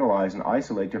compartmentalize and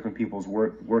isolate different people's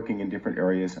working in different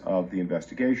areas of the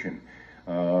investigation.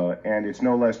 And it's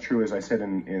no less true, as I said,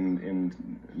 in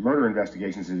murder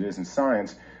investigations as it is in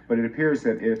science, but it appears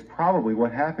that it's probably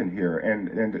what happened here.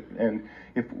 And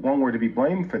if one were to be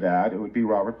blamed for that, it would be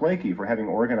Robert Blakey for having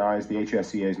organized the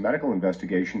HSCA's medical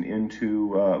investigation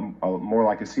into more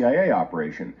like a CIA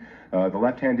operation. The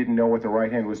left hand didn't know what the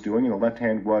right hand was doing, and the left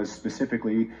hand was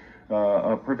specifically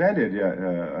prevented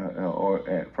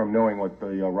from knowing what the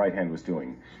right hand was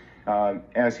doing.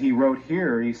 As he wrote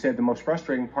here, he said, the most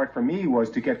frustrating part for me was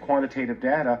to get quantitative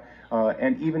data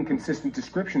and even consistent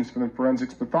descriptions from the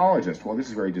forensics pathologist. Well, this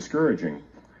is very discouraging.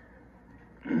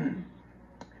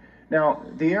 Now,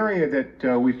 the area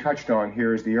that we've touched on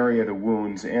here is the area of the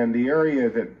wounds, and the area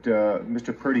that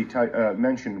Mr. Purdy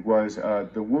mentioned was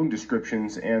the wound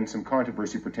descriptions and some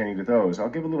controversy pertaining to those. I'll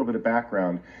give a little bit of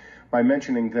background by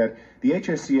mentioning that the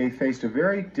HSCA faced a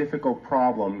very difficult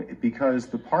problem because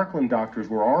the Parkland doctors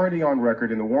were already on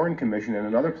record in the Warren Commission and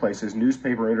in other places,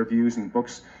 newspaper interviews and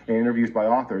books and interviews by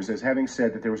authors, as having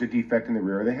said that there was a defect in the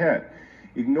rear of the head.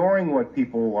 Ignoring what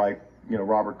people like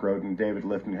Robert Groden, David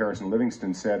Lifton, Harrison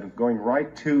Livingston said, going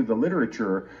right to the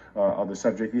literature of the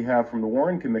subject, you have from the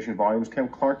Warren Commission volumes, Ken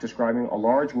Clark describing a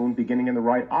large wound beginning in the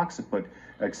right occiput,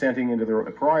 extending into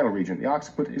the parietal region. The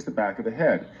occiput is the back of the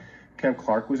head. Ken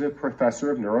Clark was a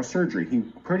professor of neurosurgery. He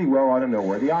pretty well ought to know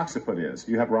where the occiput is.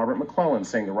 You have Robert McClellan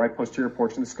saying the right posterior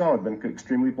portion of the skull had been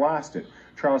extremely blasted.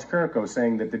 Charles Carrico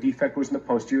saying that the defect was in the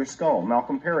posterior skull.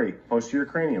 Malcolm Perry, posterior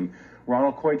cranium.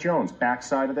 Ronald Coy Jones,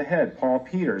 backside of the head. Paul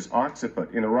Peters,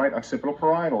 occiput, in the right occipital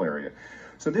parietal area.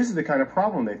 So this is the kind of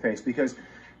problem they face because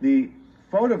the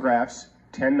photographs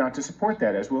tend not to support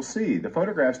that, as we'll see. The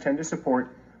photographs tend to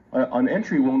support an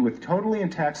entry wound with totally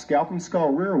intact scalp and skull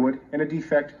rearward and a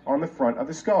defect on the front of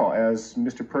the skull, as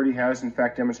Mr. Purdy has in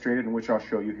fact demonstrated, and which I'll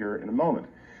show you here in a moment.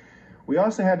 We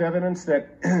also have evidence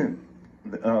that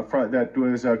that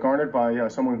was garnered by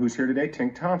someone who's here today,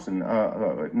 Tink Thompson,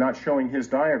 not showing his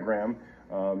diagram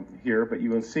here, but you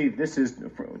will see this is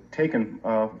taken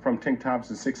from Tink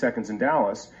Thompson's 6 Seconds in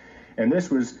Dallas, and this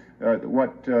was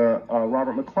what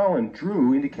Robert McClellan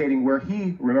drew, indicating where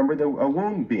he remembered the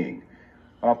wound being.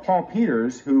 Paul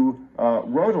Peters, who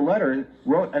wrote a letter,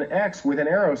 wrote an X with an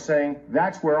arrow saying,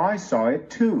 that's where I saw it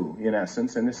too, in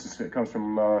essence, and it comes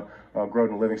from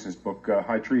Groden Livingston's book,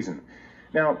 High Treason.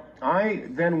 Now, I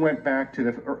then went back to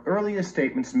the earliest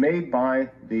statements made by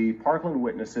the Parkland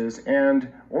witnesses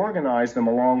and organized them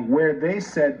along where they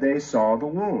said they saw the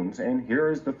wounds, and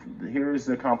here is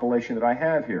the compilation that I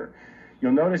have here.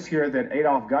 You'll notice here that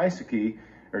Adolf Giesecke,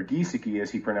 or Giesecke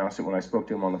as he pronounced it when I spoke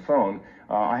to him on the phone,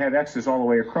 I have X's all the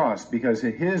way across because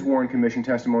his Warren Commission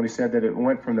testimony said that it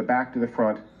went from the back to the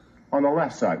front on the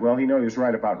left side. Well, he was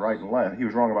right about right and left. He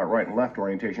was wrong about right and left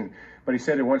orientation, but he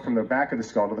said it went from the back of the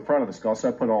skull to the front of the skull, so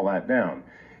I put all that down.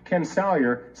 Ken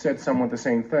Salyer said somewhat the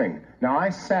same thing. Now, I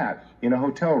sat in a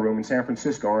hotel room in San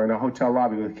Francisco or in a hotel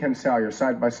lobby with Ken Salyer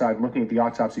side by side looking at the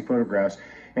autopsy photographs,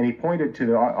 and he pointed to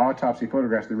the autopsy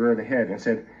photographs at the rear of the head and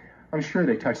said, I'm sure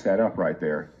they touched that up right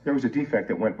there. There was a defect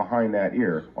that went behind that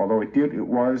ear, although it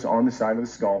was on the side of the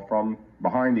skull from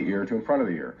behind the ear to in front of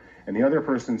the ear. And the other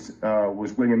person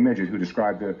was William Midget, who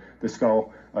described the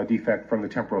skull defect from the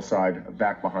temporal side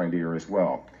back behind the ear as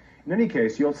well. In any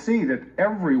case, you'll see that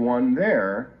everyone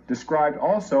there described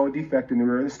also a defect in the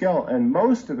rear of the skull, and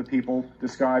most of the people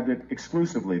described it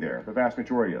exclusively there, the vast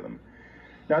majority of them.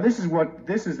 Now, this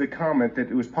is the comment that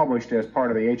was published as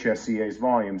part of the HSCA's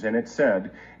volumes, and it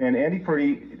said, and Andy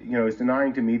Purdy, is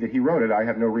denying to me that he wrote it. I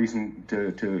have no reason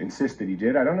to insist that he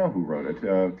did. I don't know who wrote it,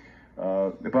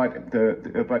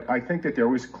 but I think that there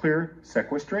was clear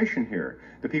sequestration here.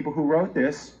 The people who wrote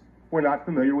this were not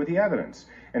familiar with the evidence,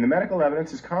 and the medical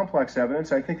evidence is complex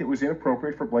evidence. I think it was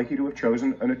inappropriate for Blakey to have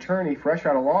chosen an attorney fresh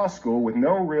out of law school with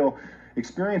no real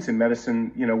experience in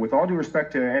medicine, with all due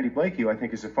respect to Andy Blakey, who I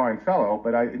think is a fine fellow,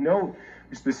 but no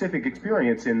specific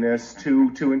experience in this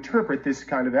to interpret this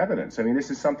kind of evidence. I mean, this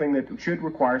is something that should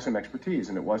require some expertise,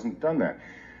 and it wasn't done that.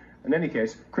 In any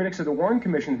case, critics of the Warren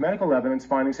Commission's medical evidence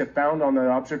findings have found on the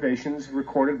observations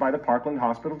recorded by the Parkland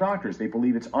Hospital doctors. They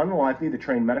believe it's unlikely the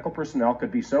trained medical personnel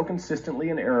could be so consistently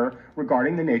in error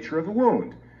regarding the nature of the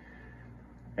wound.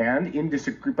 And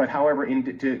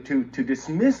to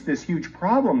dismiss this huge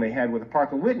problem they had with the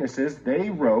Parkland witnesses, they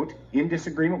wrote, in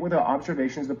disagreement with the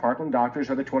observations of the Parkland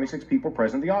doctors or the 26 people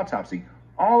present at the autopsy.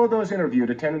 All of those interviewed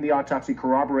attending the autopsy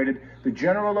corroborated the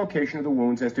general location of the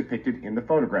wounds as depicted in the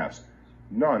photographs.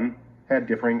 None had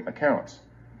differing accounts.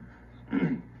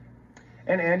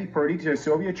 And Andy Purdy to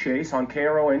Sylvia Chase on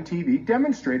KRON TV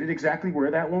demonstrated exactly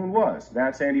where that wound was.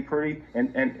 That's Andy Purdy,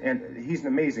 and he's an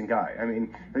amazing guy. I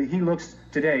mean, he looks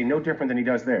today no different than he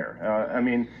does there. I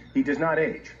mean, he does not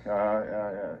age.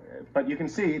 But you can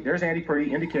see, there's Andy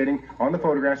Purdy indicating on the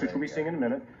photographs, which we'll be seeing in a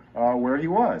minute, where he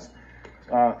was,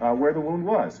 where the wound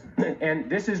was. And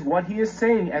this is what he is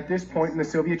saying at this point in the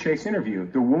Sylvia Chase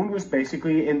interview. The wound was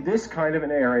basically in this kind of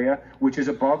an area, which is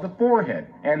above the forehead,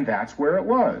 and that's where it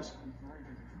was.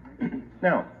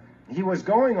 Now, he was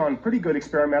going on pretty good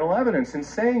experimental evidence in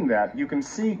saying that. You can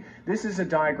see this is a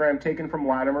diagram taken from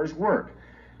Latimer's work.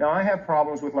 Now, I have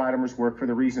problems with Latimer's work for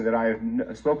the reason that I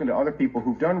have spoken to other people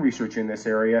who've done research in this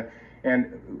area,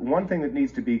 And one thing that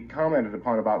needs to be commented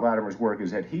upon about Latimer's work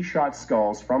is that he shot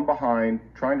skulls from behind,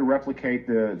 trying to replicate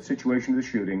the situation of the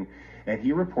shooting, and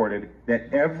he reported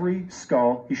that every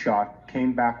skull he shot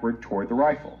came backward toward the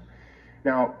rifle.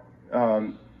 Now,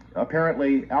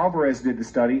 apparently Alvarez did the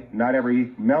study. Not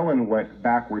every melon went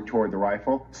backward toward the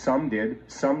rifle. Some did,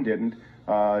 some didn't.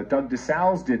 Doug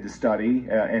DeSalles did the study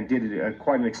and did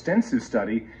quite an extensive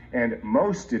study, and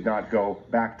most did not go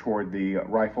back toward the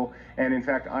rifle. And in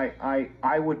fact,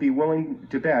 I would be willing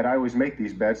to bet, I always make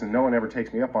these bets and no one ever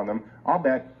takes me up on them, I'll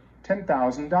bet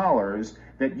 $10,000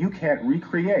 that you can't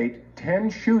recreate 10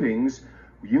 shootings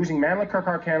using Mannlicher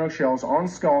Carcano shells on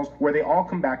skulls where they all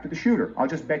come back to the shooter. I'll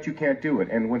just bet you can't do it.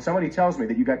 And when somebody tells me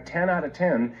that you got 10 out of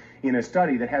 10 in a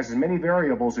study that has as many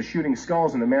variables as shooting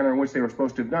skulls in the manner in which they were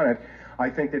supposed to have done it, I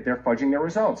think that they're fudging their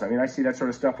results. I mean, I see that sort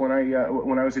of stuff when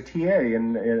I was a TA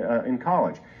in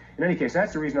college. In any case,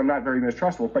 that's the reason I'm not very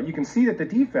mistrustful. But you can see that the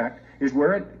defect is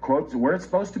where it quotes where it's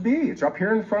supposed to be. It's up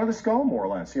here in the front of the skull, more or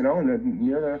less, you know,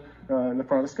 near in the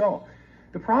front of the skull.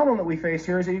 The problem that we face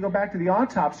here is that you go back to the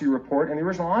autopsy report, and the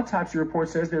original autopsy report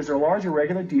says there's a large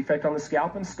irregular defect on the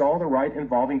scalp and skull of the right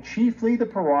involving chiefly the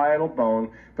parietal bone,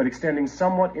 but extending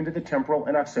somewhat into the temporal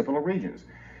and occipital regions.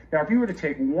 Now, if you were to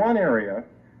take one area,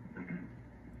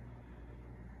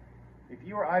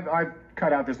 I've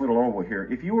cut out this little oval here.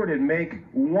 If you were to make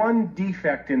one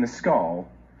defect in the skull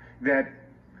that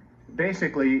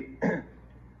basically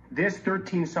this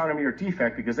 13 centimeter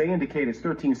defect, because they indicate it's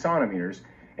 13 centimeters,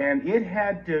 and it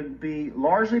had to be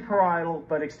largely parietal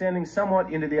but extending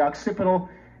somewhat into the occipital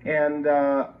and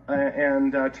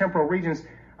temporal regions.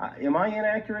 Am I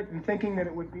inaccurate in thinking that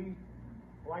it would be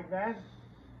like that?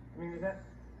 I mean,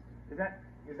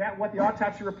 is that what the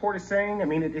autopsy report is saying? I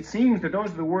mean, it seems that those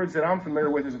are the words that I'm familiar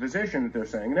with as a physician that they're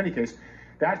saying. In any case,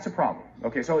 that's a problem.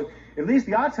 Okay, so at least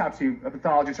the autopsy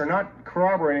pathologists are not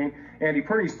corroborating Andy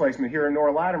Purdy's placement here in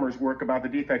Nora Latimer's work about the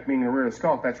defect being in the rear of the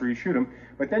skull, if that's where you shoot him.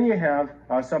 But then you have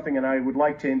something, and I would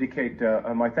like to indicate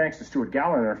my thanks to Stuart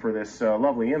Galliner for this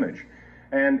lovely image.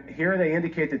 And here they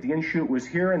indicate that the in-shoot was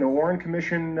here in the Warren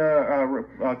Commission,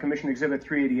 Commission Exhibit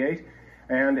 388.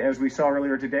 And as we saw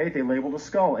earlier today, they labeled a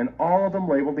skull, and all of them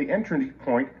labeled the entry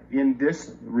point in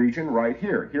this region right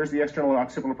here. Here's the external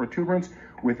occipital protuberance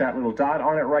with that little dot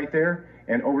on it right there,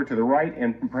 and over to the right,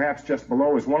 and perhaps just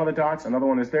below is one of the dots, another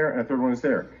one is there, and a third one is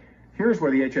there. Here's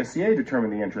where the HSCA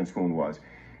determined the entrance wound was.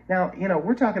 Now, you know,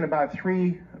 we're talking about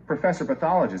 3 professor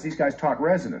pathologists. These guys taught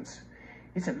residents.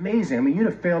 It's amazing. I mean, you'd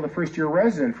have failed a first-year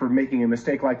resident for making a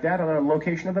mistake like that on a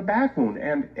location of a back wound.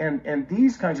 And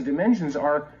these kinds of dimensions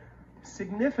are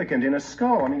significant in a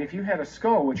skull. I mean, if you had a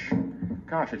skull, which,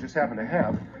 gosh, I just happen to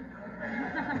have.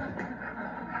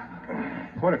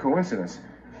 What a coincidence.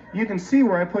 You can see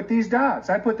where I put these dots.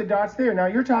 I put the dots there. Now,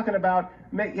 you're talking about,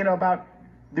 you know, about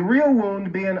the real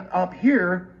wound being up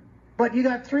here, but you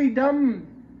got 3 dumb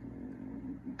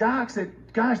docs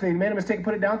that, gosh, they made a mistake and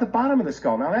put it down at the bottom of the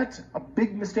skull. Now, that's a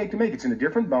big mistake to make. It's in a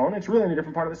different bone. It's really in a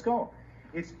different part of the skull.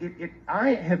 I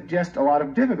have just a lot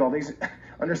of difficulties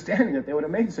understanding that they would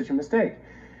have made such a mistake.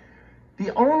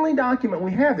 The only document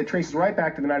we have that traces right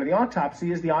back to the night of the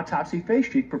autopsy is the autopsy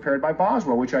face sheet prepared by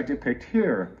Boswell, which I depict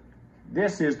here.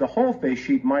 This is the whole face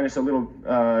sheet minus a little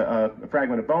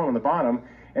fragment of bone on the bottom,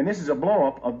 and this is a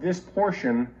blow-up of this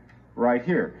portion right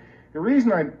here. The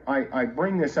reason I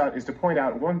bring this out is to point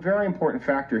out one very important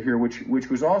factor here, which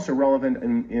was also relevant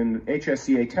in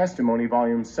HSCA testimony,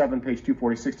 volume 7, page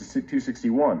 246 to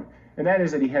 261. And that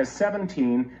is that he has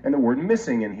 17 and the word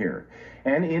missing in here,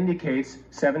 and indicates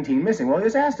 17 missing. Well, he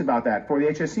was asked about that for the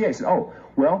HSCA. He said, oh,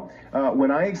 well,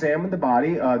 when I examined the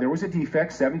body, there was a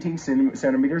defect 17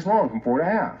 centimeters long from fore to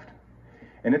aft.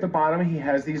 And at the bottom, he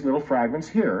has these little fragments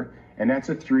here, and that's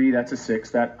a 3, that's a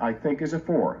 6, that I think is a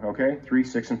 4, okay? 3,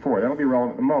 6, and 4. That'll be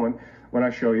relevant in a moment when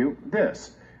I show you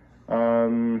this.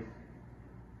 Somebody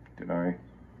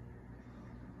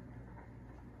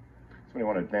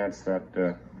want to advance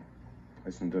that?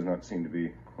 This one does not seem to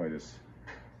be quite as...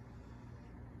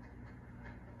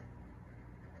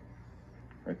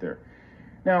 Right there.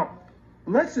 Now,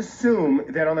 let's assume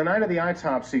that on the night of the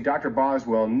autopsy, Dr.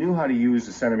 Boswell knew how to use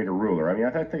a centimeter ruler. I mean,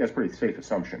 I think that's a pretty safe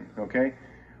assumption, okay?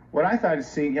 What I thought is,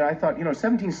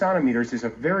 17 centimeters is a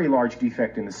very large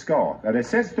defect in the skull. Now, it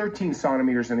says 13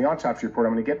 centimeters in the autopsy report.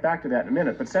 I'm going to get back to that in a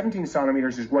minute. But 17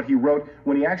 centimeters is what he wrote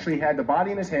when he actually had the body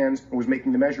in his hands and was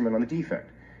making the measurement on the defect.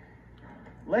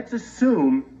 Let's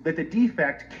assume that the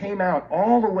defect came out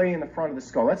all the way in the front of the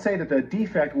skull. Let's say that the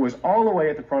defect was all the way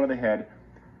at the front of the head,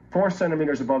 4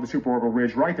 centimeters above the supraorbital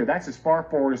ridge, right there. That's as far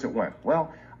forward as it went.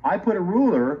 Well, I put a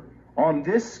ruler On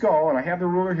this skull, and I have the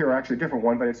ruler here, actually a different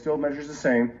one, but it still measures the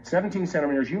same, 17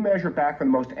 centimeters, you measure back from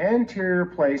the most anterior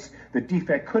place the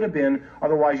defect could have been,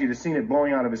 otherwise you'd have seen it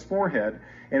blowing out of his forehead.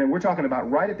 And we're talking about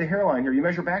right at the hairline here. You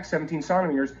measure back 17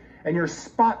 centimeters, and you're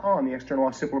spot on the external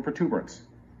occipital protuberance.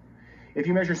 If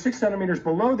you measure 6 centimeters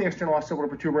below the external occipital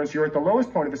protuberance, you're at the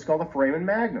lowest point of the skull, the foramen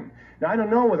magnum. Now, I don't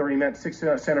know whether he meant 6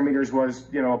 centimeters was,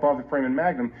 above the foramen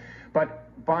magnum, but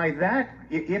by that,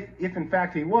 if in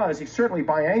fact he was, he certainly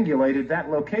biangulated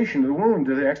that location of the wound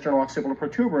to the external occipital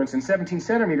protuberance, and 17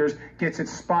 centimeters gets it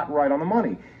spot right on the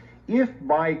money. If,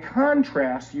 by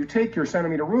contrast, you take your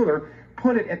centimeter ruler,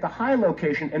 put it at the high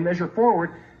location, and measure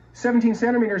forward, 17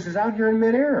 centimeters is out here in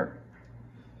midair.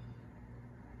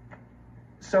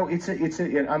 So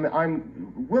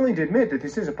I'm willing to admit that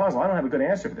this is a puzzle. I don't have a good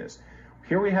answer for this.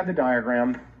 Here we have the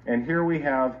diagram, and here we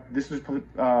have, this was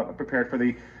prepared for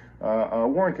the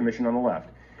Warren Commission on the left.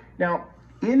 Now,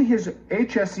 in his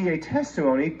HSCA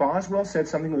testimony, Boswell said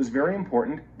something that was very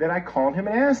important that I called him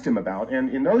and asked him about, and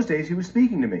in those days he was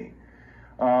speaking to me.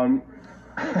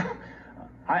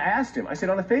 I asked him, I said,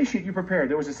 on the face sheet you prepared,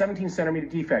 there was a 17 centimeter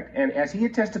defect, and as he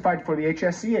had testified for the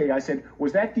HSCA, I said,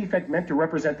 was that defect meant to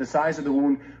represent the size of the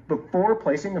wound before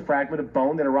placing the fragment of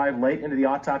bone that arrived late into the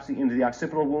autopsy into the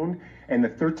occipital wound, and the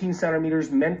 13 centimeters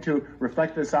meant to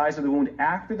reflect the size of the wound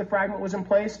after the fragment was in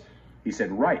place? He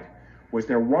said, right. Was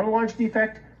there one large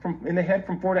defect in the head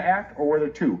from fore to aft, or were there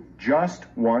two? Just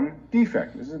one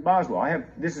defect. This is Boswell.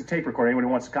 This is tape recording. Anyone who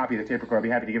wants a copy of the tape recorder, I'd be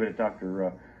happy to give it to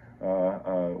Dr.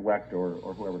 Wecht or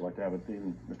whoever would like to have it,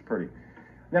 even Mr. Purdy.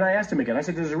 Then I asked him again. I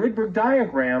said, does the Rydberg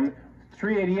diagram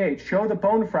 388 show the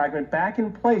bone fragment back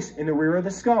in place in the rear of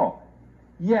the skull?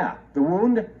 Yeah, the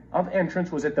wound of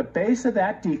entrance was at the base of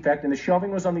that defect, and the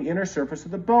shelving was on the inner surface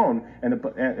of the bone, and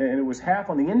it was half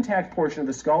on the intact portion of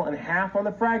the skull and half on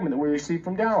the fragment that we received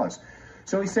from Dallas.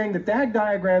 So he's saying that that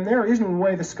diagram there isn't the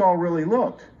way the skull really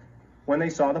looked when they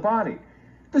saw the body.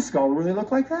 The skull really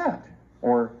looked like that,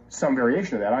 or some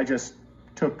variation of that. I just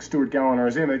took Stuart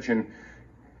Gallinar's image and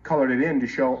colored it in to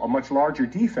show a much larger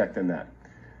defect than that.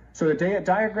 So the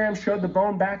diagram showed the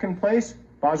bone back in place.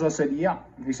 Boswell said, yep.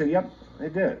 He said, yep,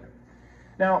 it did.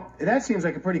 Now, that seems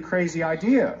like a pretty crazy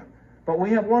idea, but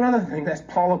we have one other thing. That's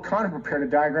Paul O'Connor prepared a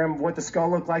diagram of what the skull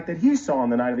looked like that he saw on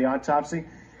the night of the autopsy,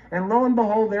 and lo and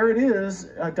behold, there it is,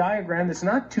 a diagram that's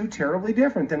not too terribly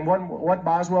different than what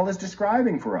Boswell is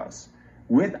describing for us,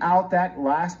 without that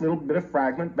last little bit of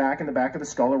fragment back in the back of the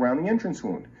skull around the entrance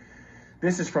wound.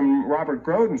 This is from Robert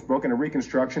Grodin's book in a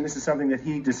reconstruction. This is something that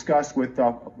he discussed with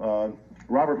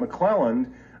Robert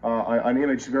McClelland, an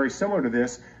image very similar to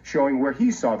this, showing where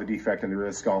he saw the defect in the rear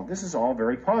of the skull. This is all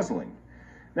very puzzling.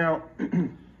 Now,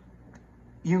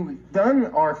 you then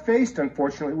are faced,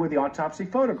 unfortunately, with the autopsy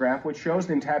photograph, which shows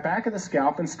the back of the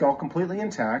scalp and skull completely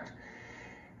intact.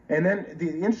 And then the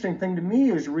interesting thing to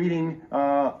me is reading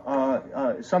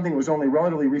something that was only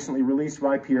relatively recently released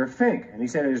by Pierre Fink. And he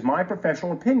said, it is my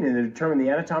professional opinion to determine the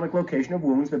anatomic location of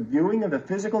wounds, the viewing of the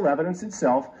physical evidence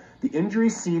itself, the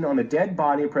injuries seen on the dead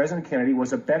body of President Kennedy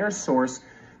was a better source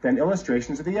than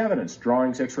illustrations of the evidence.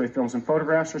 Drawings, X-ray films, and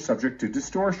photographs are subject to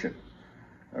distortion.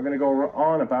 I'm going to go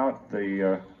on about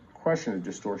the question of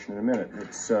distortion in a minute.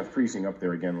 It's freezing up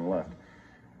there again on the left.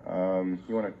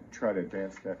 You want to try to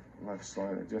advance that left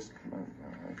slide? Just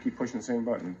keep pushing the same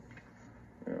button.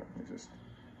 Yeah,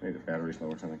 maybe the battery's low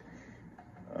or something.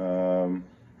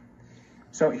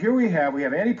 So here we have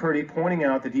Andy Purdy pointing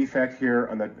out the defect here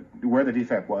on where the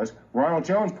defect was. Ronald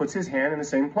Jones puts his hand in the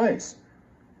same place.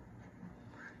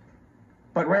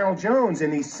 But Ronald Jones,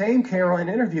 in the same Caroline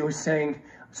interview, is saying,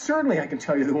 certainly I can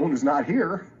tell you the wound is not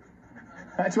here.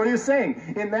 That's what he was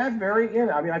saying. In that very,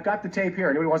 I've got the tape here.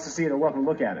 Anybody wants to see it, they're welcome to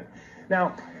look at it.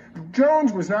 Now,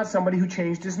 Jones was not somebody who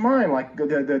changed his mind like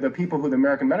the people who the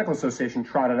American Medical Association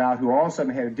trotted out, who all of a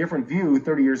sudden had a different view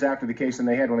 30 years after the case than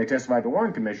they had when they testified at the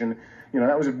Warren Commission.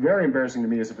 That was very embarrassing to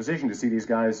me as a physician to see these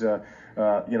guys,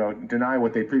 deny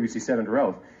what they previously said under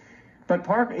oath. But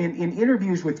Park, in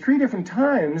interviews with 3 different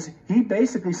times, he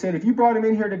basically said, if you brought him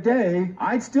in here today,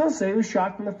 I'd still say he was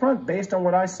shot from the front based on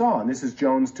what I saw. And this is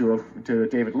Jones to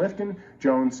David Lifton,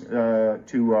 Jones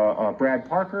to Brad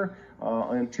Parker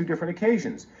on 2 different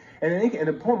occasions. And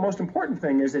the most important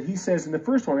thing is that he says in the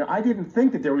first one, I didn't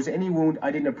think that there was any wound,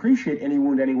 I didn't appreciate any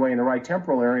wound anyway in the right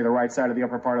temporal area, the right side of the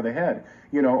upper part of the head,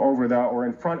 over or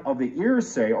in front of the ears,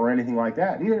 say, or anything like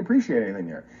that. He didn't appreciate anything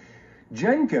there.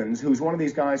 Jenkins, who's one of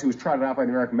these guys who was trotted out by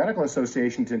the American Medical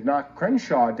Association to knock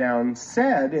Crenshaw down,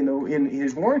 said in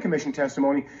his Warren Commission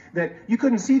testimony that you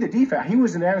couldn't see the defect. He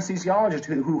was an anesthesiologist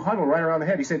who huddled right around the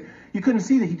head. He said you couldn't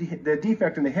see the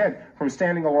defect in the head from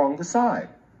standing along the side.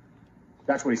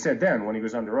 That's what he said then when he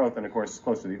was under oath and, of course,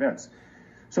 close to the events.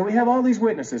 So we have all these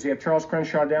witnesses. You have Charles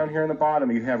Crenshaw down here in the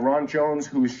bottom. You have Ron Jones,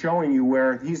 who is showing you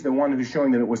where he's the one who's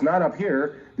showing that it was not up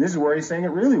here. This is where he's saying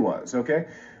it really was, okay?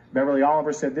 Beverly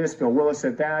Oliver said this, Phil Willis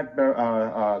said that,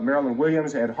 Marilyn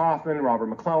Williams, Ed Hoffman, Robert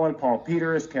McClellan, Paul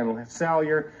Peters, Ken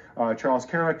Salyer, Charles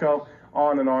Carrico,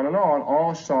 on and on and on,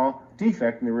 all saw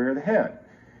defect in the rear of the head.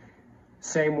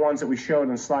 Same ones that we showed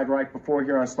on slide right before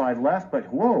here on slide left, but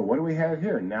whoa, what do we have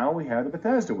here? Now we have the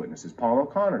Bethesda witnesses, Paul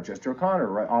O'Connor, Chester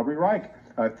O'Connor, Aubrey Reich,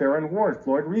 Theron Ward,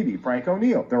 Floyd Reedy, Frank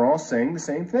O'Neill. They're all saying the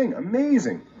same thing.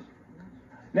 Amazing.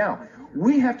 Now,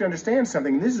 we have to understand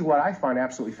something, and this is what I find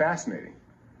absolutely fascinating.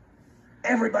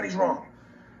 Everybody's wrong.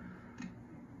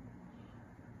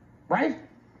 Right?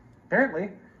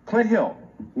 Apparently. Clint Hill,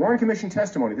 Warren Commission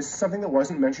testimony. This is something that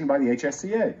wasn't mentioned by the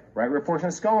HSCA. Right rear portion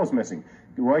of the skull was missing.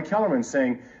 Roy Kellerman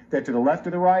saying that to the left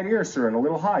of the right ear, sir, and a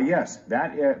little high. Yes,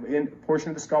 that portion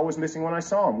of the skull was missing when I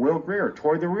saw him. Will Greer,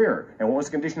 toward the rear. And what was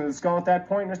the condition of the skull at that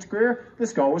point, Mr. Greer? The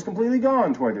skull was completely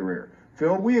gone toward the rear.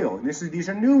 Phil Wheel. These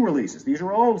are new releases. These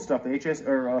are old stuff,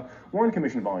 the Warren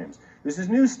Commission volumes. This is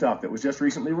new stuff that was just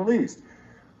recently released.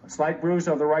 A slight bruise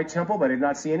of the right temple, but I did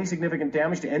not see any significant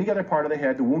damage to any other part of the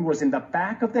head. The wound was in the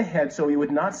back of the head, so you would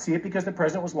not see it because the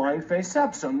president was lying face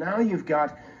up. So now you've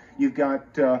got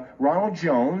Ronald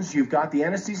Jones, you've got the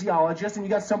anesthesiologist, and you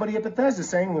got somebody at Bethesda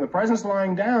saying when the president's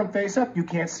lying down face up, you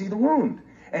can't see the wound.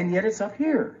 And yet it's up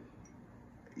here.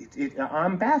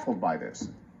 I'm baffled by this.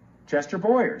 Chester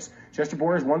Boyers. Chester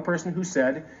Boyers, one person who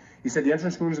said, he said the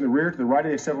entrance wounds in the rear to the right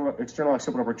of the external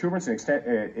occipital protuberance, and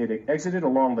it exited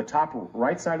along the top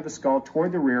right side of the skull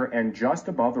toward the rear and just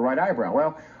above the right eyebrow.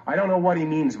 Well, I don't know what he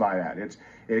means by that. It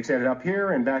exited up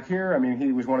here and back here. I mean,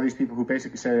 he was one of these people who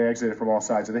basically said it exited from all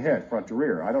sides of the head, front to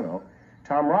rear. I don't know.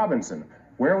 Tom Robinson.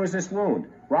 Where was this wound?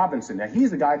 Robinson. Now,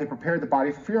 he's the guy that prepared the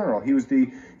body for funeral. He was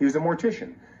the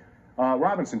mortician.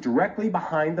 Robinson, directly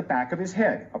behind the back of his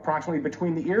head, approximately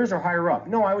between the ears or higher up.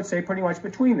 No, I would say pretty much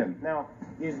between them. Now,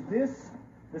 is this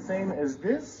the same as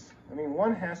this? I mean,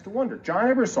 one has to wonder. John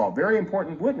Ebersol, very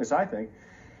important witness, I think,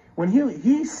 when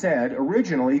he said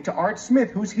originally to Art Smith,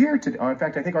 who's here today, in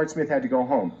fact, I think Art Smith had to go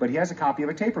home, but he has a copy of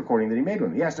a tape recording that he made with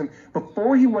him. He asked him,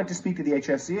 before he went to speak to the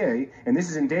HSCA, and this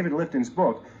is in David Lifton's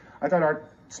book, I thought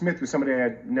Art Smith was somebody I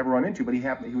had never run into, but he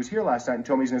was here last night and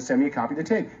told me he's going to send me a copy of the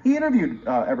tape. He interviewed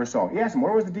Ebersol. He asked him,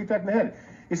 where was the defect in the head?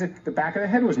 He said, the back of the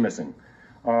head was missing.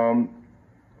 The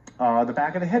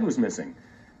back of the head was missing.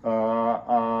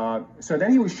 So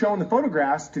then he was showing the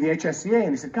photographs to the HSCA,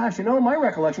 and he said, gosh, you know, my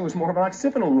recollection was more of an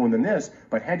occipital wound than this,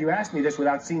 but had you asked me this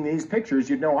without seeing these pictures,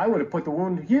 you'd know I would have put the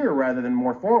wound here rather than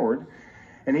more forward.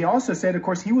 And he also said, of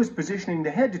course, he was positioning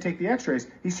the head to take the x-rays.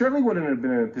 He certainly wouldn't have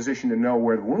been in a position to know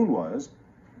where the wound was.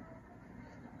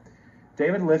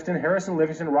 David Lifton, Harrison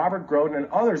Livingston, Robert Groden, and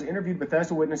others interviewed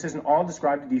Bethesda witnesses and all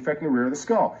described a defect in the rear of the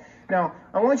skull. Now,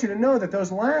 I want you to know that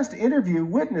those last interview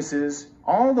witnesses,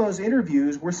 all those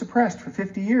interviews were suppressed for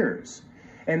 50 years.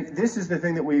 And this is the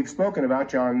thing that we've spoken about.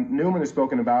 John Newman has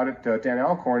spoken about it, Dan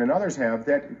Alcorn and others have,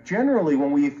 that generally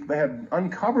when we have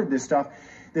uncovered this stuff,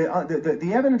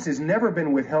 the evidence has never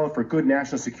been withheld for good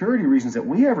national security reasons that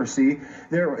we ever see.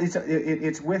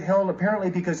 It's withheld apparently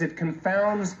because it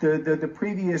confounds the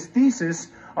previous thesis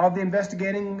of the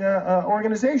investigating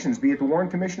organizations, be it the Warren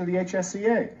Commission or the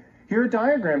HSCA. Here are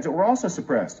diagrams that were also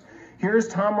suppressed. Here's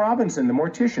Tom Robinson, the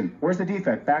mortician. Where's the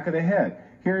defect? Back of the head.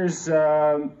 Here's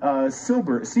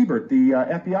Siebert, the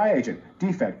FBI agent.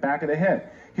 Defect, back of the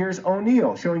head. Here's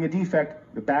O'Neill showing a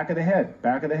defect, the back of the head,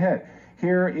 back of the head.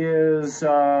 Here is,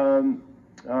 does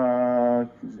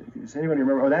anybody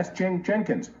remember? Oh, that's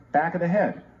Jenkins, back of the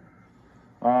head.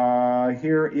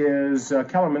 Here is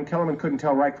Kellerman. Kellerman couldn't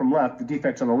tell right from left. The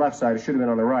defect's on the left side. It should have been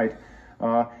on the right.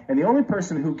 And the only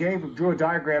person who drew a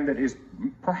diagram that is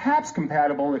perhaps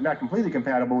compatible, if not completely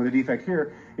compatible with the defect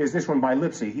here, is this one by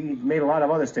Lipsy. He made a lot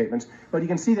of other statements, but you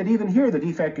can see that even here the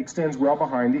defect extends well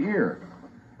behind the ear.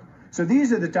 So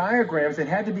these are the diagrams that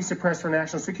had to be suppressed for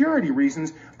national security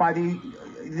reasons by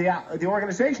the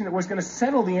organization that was going to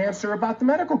settle the answer about the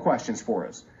medical questions for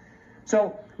us.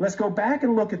 So let's go back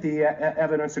and look at the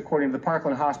evidence according to the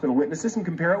Parkland Hospital witnesses and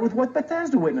compare it with what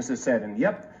Bethesda witnesses said. And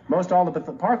yep, most all the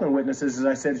Parkland witnesses, as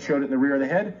I said, showed it in the rear of the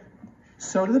head.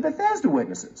 So do the Bethesda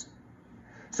witnesses.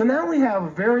 So now we have a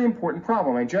very important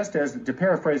problem. And just as, to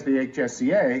paraphrase the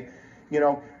HSCA,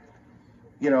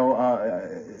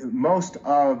 most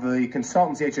of the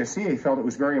consultants, the HSCA, felt it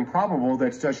was very improbable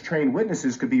that such trained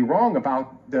witnesses could be wrong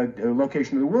about the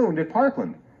location of the wound at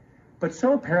Parkland. But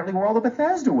so apparently were all the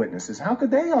Bethesda witnesses. How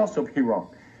could they also be wrong?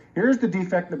 Here's the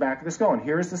defect in the back of the skull, and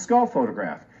here's the skull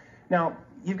photograph. Now,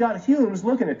 you've got Humes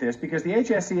looking at this because the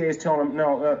HSCA is telling him,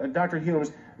 no, Dr.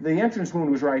 Humes, the entrance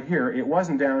wound was right here. It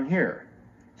wasn't down here.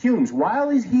 Humes, while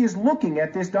he is looking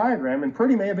at this diagram, and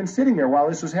Purdy may have been sitting there while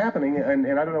this was happening, and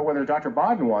I don't know whether Dr.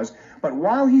 Bodden was, but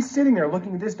while he's sitting there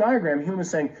looking at this diagram, Humes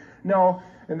is saying, no,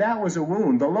 that was a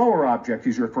wound, the lower object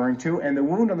he's referring to, and the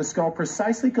wound on the skull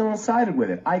precisely coincided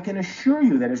with it. I can assure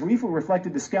you that as we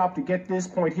reflected the scalp to get this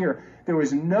point here, there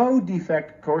was no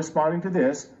defect corresponding to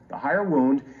this, the higher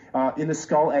wound, in the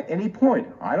skull at any point.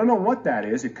 I don't know what that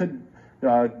is. It could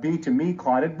be, to me,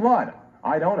 clotted blood.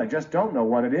 I just don't know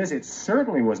what it is. It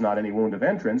certainly was not any wound of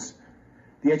entrance.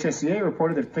 The HSCA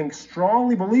reported that Fink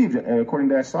strongly believed, according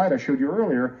to that slide I showed you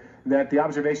earlier, that the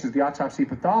observations of the autopsy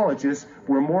pathologists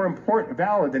were more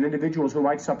valid than individuals who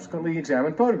might subsequently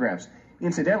examine photographs.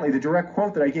 Incidentally, the direct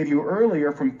quote that I gave you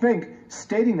earlier from Fink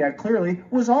stating that clearly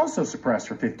was also suppressed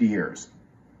for 50 years.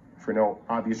 For no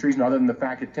obvious reason other than the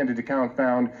fact it tended to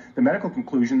confound the medical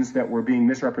conclusions that were being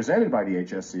misrepresented by the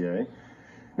HSCA.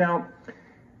 Now,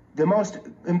 the most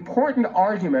important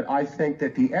argument, I think,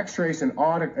 that the x-rays and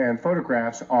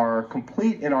photographs are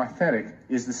complete and authentic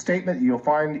is the statement that you'll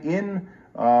find in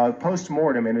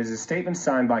post-mortem, and it is a statement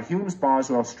signed by Humes,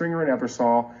 Boswell, Stringer, and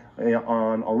Ebersol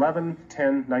on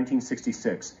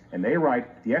 11/10/1966. And they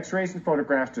write, the x-rays and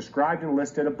photographs described and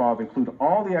listed above include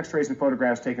all the x-rays and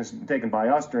photographs taken by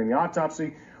us during the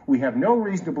autopsy. We have no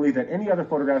reason to believe that any other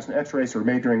photographs and x-rays were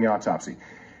made during the autopsy.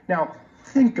 Now,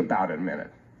 think about it a minute.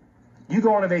 You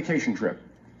go on a vacation trip.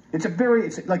 It's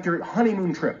like your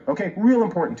honeymoon trip, okay? Real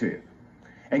important to you.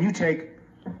 And you take,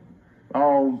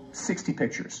 60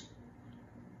 pictures.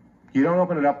 You don't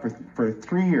open it up for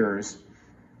 3 years,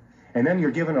 and then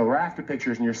you're given a raft of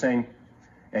pictures, and you're saying,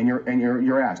 and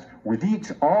you're asked, were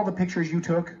these all the pictures you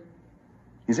took?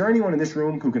 Is there anyone in this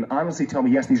room who can honestly tell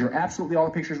me, yes, these are absolutely all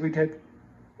the pictures we took?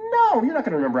 No, you're not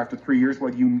going to remember after 3 years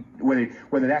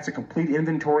whether that's a complete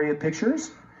inventory of pictures.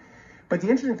 But the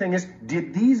interesting thing is,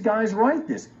 did these guys write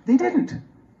this? They didn't.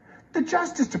 The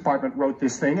Justice Department wrote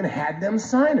this thing and had them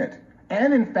sign it.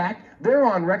 And in fact, they're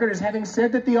on record as having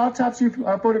said that the autopsy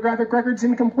photographic record's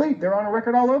incomplete. They're on a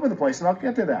record all over the place, and I'll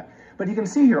get to that. But you can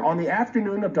see here, on the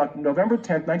afternoon of November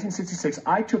 10th, 1966,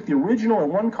 I took the original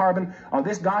and 1 carbon of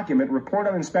this document, Report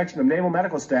on Inspection of Naval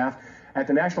Medical Staff at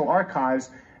the National Archives,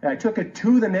 and I took it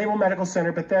to the Naval Medical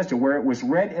Center, Bethesda, where it was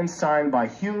read and signed by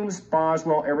Humes,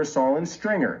 Boswell, Ebersol, and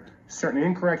Stringer. Certain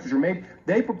incorrections were made.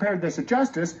 They prepared this at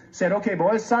Justice, said, okay,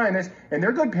 boys, sign this, and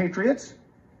they're good patriots.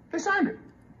 They signed it.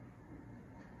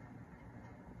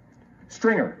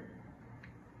 Stringer.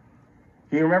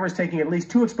 He remembers taking at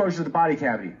least 2 exposures to the body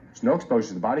cavity. There's no exposure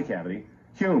to the body cavity.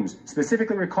 Humes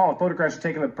specifically recalled photographs were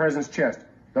taken of the president's chest.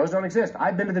 Those don't exist.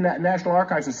 I've been to the National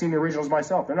Archives and seen the originals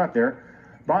myself. They're not there.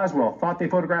 Boswell thought they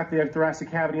photographed the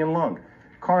thoracic cavity and lung.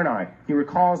 Carni, he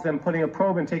recalls them putting a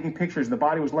probe and taking pictures. The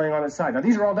body was laying on its side. Now,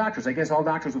 these are all doctors. I guess all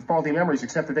doctors with faulty memories,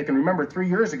 except that they can remember 3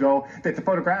 years ago that the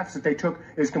photographs that they took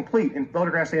is complete, and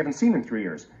photographs they haven't seen in 3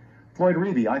 years. Floyd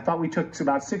Reevey, I thought we took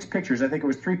about 6 pictures. I think it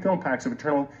was 3 film packs of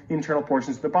internal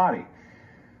portions of the body.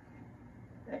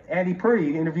 Andy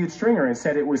Purdy interviewed Stringer and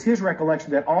said it was his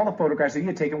recollection that all the photographs that he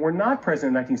had taken were not present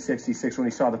in 1966 when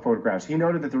he saw the photographs. He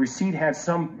noted that the receipt had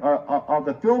some of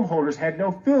the film holders had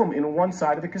no film in one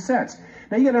side of the cassettes.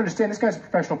 Now you got to understand, this guy's a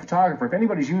professional photographer. If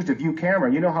anybody's used a view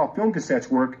camera, you know how film cassettes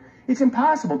work. It's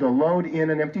impossible to load in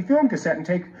an empty film cassette and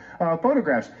take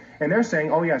photographs. And they're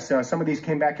saying, oh yes, some of these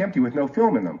came back empty with no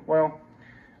film in them. Well,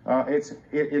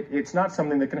 it's not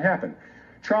something that can happen.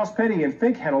 Charles Petty and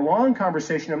Fink had a long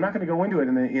conversation. I'm not going to go into it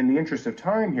in the interest of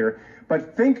time here,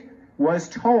 but Fink was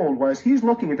told, he's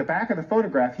looking at the back of the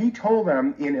photograph, he told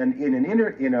them in a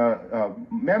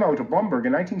memo to Blumberg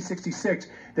in 1966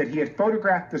 that he had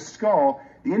photographed the skull,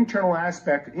 the internal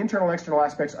external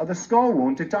aspects of the skull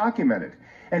wound to document it.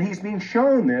 And he's being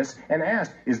shown this and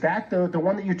asked, is that the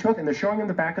one that you took? And they're showing him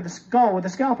the back of the skull with the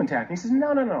scalp intact. And he says,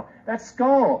 no, that's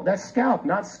skull, that's scalp,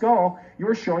 not skull.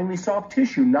 You're showing me soft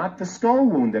tissue, not the skull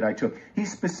wound that I took. He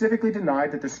specifically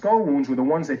denied that the skull wounds were the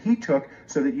ones that he took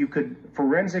so that you could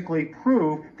forensically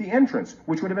prove the entrance,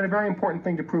 which would have been a very important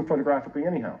thing to prove photographically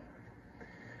anyhow.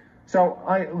 So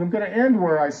I'm going to end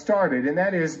where I started, and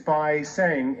that is by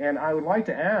saying, and I would like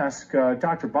to ask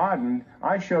Dr. Bodden,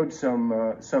 I showed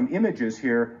some images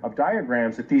here of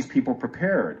diagrams that these people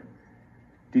prepared.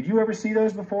 Did you ever see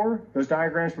those before? Those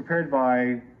diagrams prepared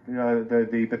by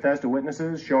the Bethesda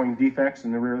witnesses showing defects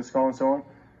in the rear of the skull and so on?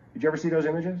 Did you ever see those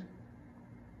images?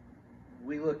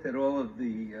 We looked at all of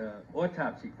the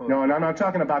autopsy photos. No, I'm not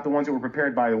talking about the ones that were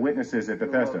prepared by the witnesses at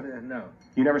Bethesda. Well, no.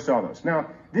 You never saw those. Now,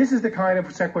 this is the kind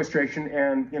of sequestration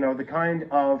and, the kind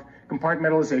of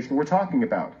compartmentalization we're talking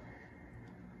about.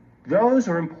 Those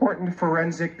are important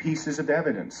forensic pieces of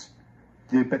evidence.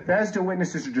 The Bethesda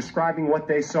witnesses are describing what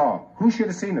they saw. Who should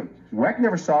have seen them? Wecht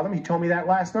never saw them. He told me that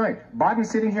last night. Bodden's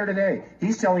sitting here today.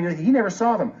 He's telling you he never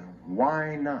saw them.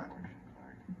 Why not?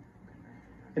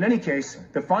 In any case,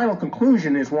 the final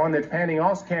conclusion is one that Canning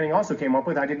also came up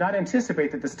with. I did not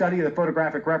anticipate that the study of the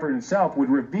photographic record itself would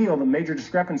reveal the major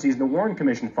discrepancies in the Warren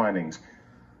Commission findings,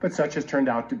 but such has turned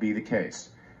out to be the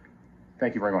case.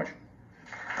 Thank you very much.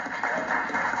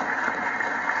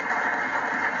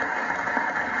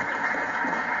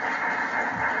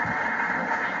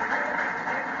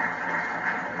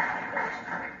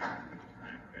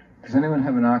 Does anyone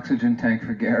have an oxygen tank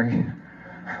for Gary?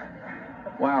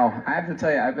 Wow, I have to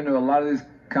tell you, I've been to a lot of these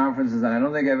conferences, and I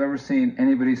don't think I've ever seen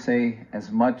anybody say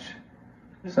as much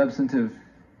substantive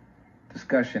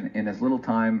discussion in as little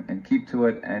time and keep to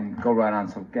it and go right on.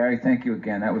 So, Gary, thank you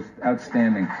again. That was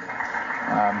outstanding.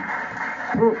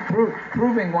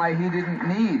 Proving why he didn't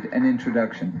need an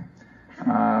introduction.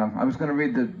 I was going to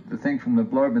read the thing from the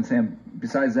blurb and saying,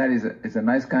 besides that, he's a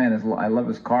nice guy, and I love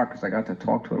his car because I got to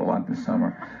talk to it a lot this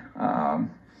summer.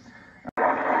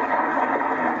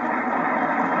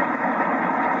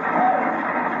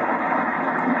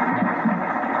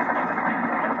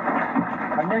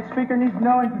 Our next speaker needs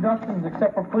no introductions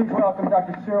except for please welcome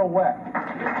Dr. Wecht.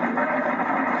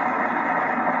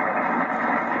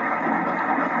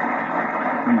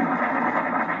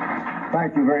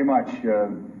 Thank you very much.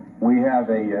 We have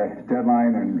a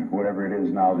deadline, and whatever it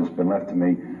is now that's been left to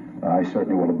me, I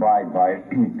certainly will abide by it.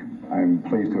 I'm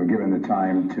pleased to have given the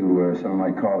time to some of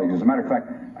my colleagues. As a matter of fact,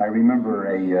 I remember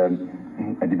a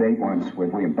debate once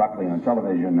with William Buckley on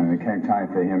television, and it came time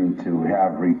for him to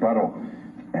have rebuttal.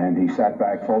 And he sat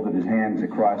back, folded his hands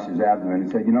across his abdomen,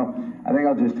 and said, you know, I think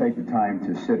I'll just take the time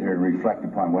to sit here and reflect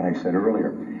upon what I said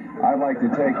earlier. I'd like to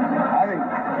take, I'd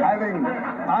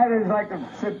just like to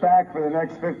sit back for the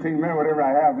next 15 minutes, whatever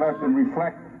I have left, and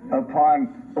reflect upon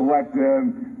what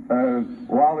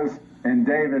Wallace and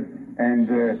David and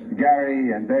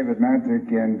Gary and David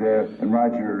Mantic and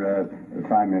Roger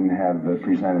Feynman have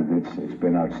presented. It's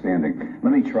been outstanding.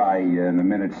 Let me try in the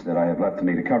minutes that I have left to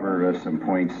me to cover some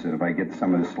points, and if I get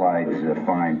some of the slides,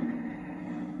 fine.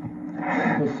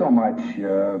 There's so much.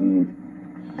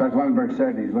 Dr. Lundberg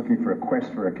said he's looking for a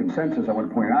quest for a consensus. I want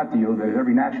to point out to you that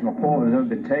every national poll that has ever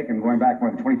been taken, going back more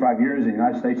than 25 years in the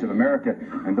United States of America,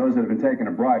 and those that have been taken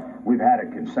abroad, we've had a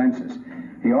consensus.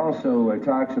 He also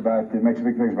talks about, makes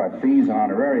big things about fees and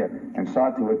honoraria, and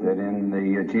saw to it that in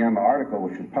the JAMA article,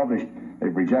 which was published, they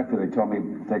rejected. They told me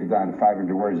to take it down to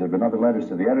 500 words. There have been other letters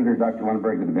to the editor, Dr.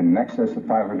 Lundberg, that have been in excess of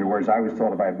 500 words. I was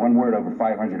told if I had one word over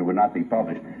 500, it would not be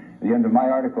published. At the end of my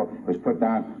article was put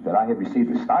down that I had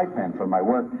received a stipend for my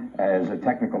work as a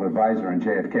technical advisor in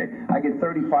JFK. I get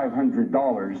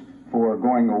 $3,500 for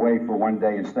going away for one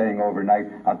day and staying overnight.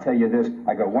 I'll tell you this,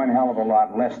 I got one hell of a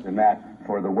lot less than that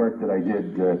for the work that I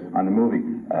did on the movie.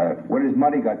 What has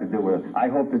money got to do with it? I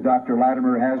hope that Dr.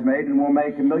 Latimer has made and will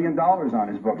make $1 million on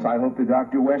his books. I hope that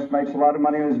Dr. West makes a lot of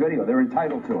money on his video. They're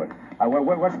entitled to it.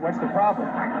 What's the problem?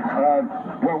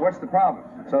 What's the problem?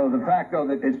 So the fact, though,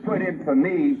 that it's put in for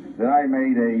me that I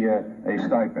made a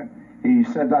stipend. He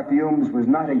said Dr. Humes was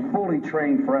not a fully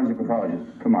trained forensic pathologist.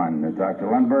 Come on, Dr.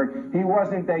 Lundberg. He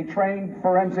wasn't a trained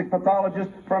forensic pathologist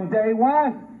from day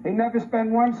one. He never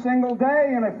spent one single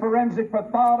day in a forensic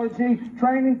pathology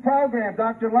training program.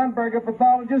 Dr. Lundberg, a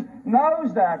pathologist,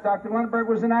 knows that. Dr. Lundberg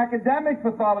was an academic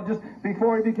pathologist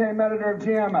before he became editor of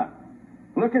JAMA.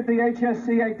 Look at the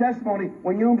HSCA testimony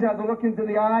when Humes had to look into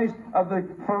the eyes of the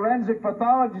forensic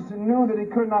pathologists and knew that he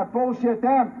could not bullshit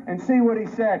them, and see what he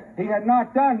said. He had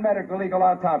not done medical legal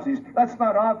autopsies. Let's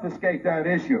not obfuscate that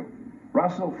issue.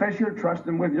 Russell Fisher, trust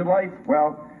him with your life.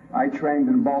 Well, I trained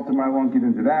in Baltimore. I won't get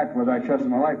into that, whether I trust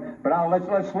him with my life. But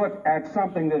let's look at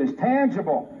something that is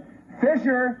tangible.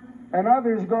 Fisher and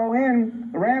others go in,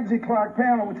 the Ramsey-Clark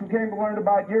panel, which we came to learn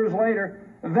about years later,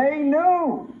 they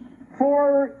knew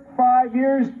 4-5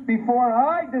 years before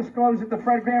I disclosed it to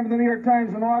Fred Graham of the New York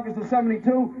Times in August of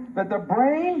 '72 that the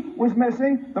brain was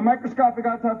missing, the microscopic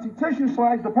autopsy tissue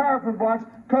slides, the paraffin blocks,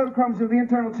 codechromes of the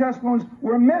internal chest wounds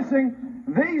were missing.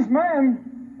 These men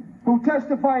who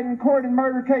testified in court in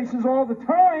murder cases all the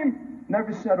time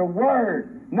never said a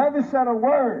word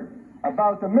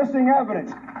about the missing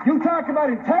evidence. You talk about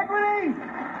integrity?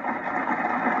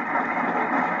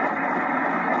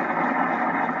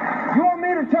 You want me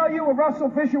to tell you what Russell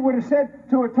Fisher would have said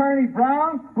to Attorney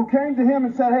Brown, who came to him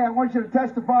and said, hey, I want you to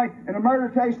testify in a murder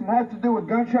case that has to do with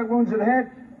gunshot wounds to the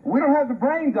head? We don't have the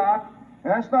brain, Doc,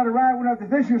 and that's not around. We don't have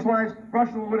the tissue slides.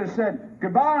 Russell would have said,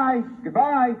 goodbye,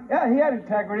 goodbye. Yeah, he had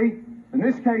integrity. In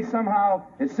this case, somehow,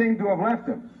 it seemed to have left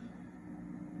him.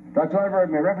 Dr. Lundberg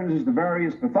made references to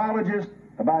various pathologists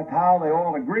about how they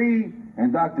all agree,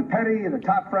 and Dr. Petty, the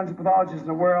top forensic pathologist in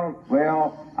the world,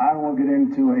 well, I won't get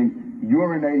into a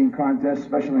urinating contest,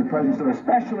 especially in the presence of a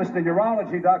specialist in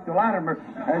urology, Dr. Latimer,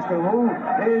 as to who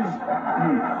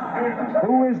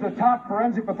is the top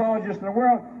forensic pathologist in the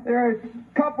world. There are a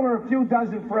couple or a few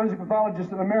dozen forensic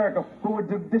pathologists in America who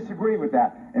would disagree with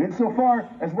that. And insofar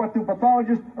as what do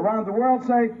pathologists around the world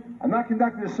say, I'm not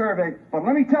conducting a survey, but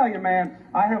let me tell you, man,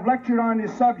 I have lectured on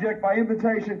this subject by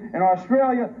invitation in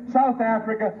Australia, South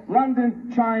Africa,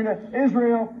 London, China,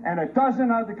 Israel, and a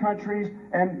dozen other countries,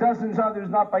 and dozens others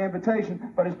not by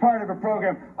invitation, but as part of a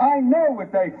program. I know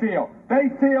what they feel. They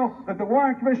feel that the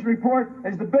Warren Commission report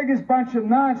is the biggest bunch of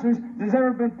nonsense that's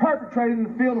ever been perpetrated in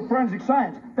the field of forensic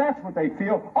science. That's what they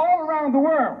feel all around the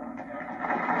world.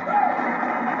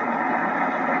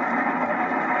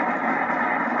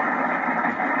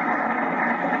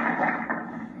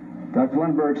 Dr.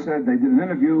 Lundberg said they did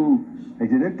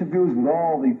interviews with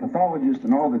all the pathologists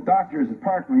and all the doctors at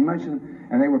Parkland, he mentioned,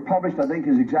 and they were published, I think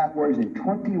his exact words, in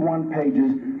 21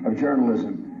 pages of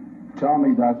journalism. Tell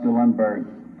me, Dr. Lundberg,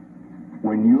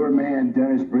 when your man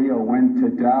Dennis Brio went to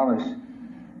Dallas,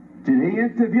 did he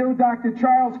interview Dr.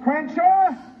 Charles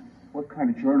Crenshaw? What kind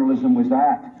of journalism was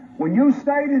that? When you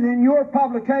stated in your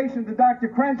publication that Dr.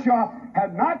 Crenshaw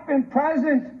had not been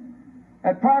present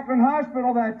at Parkland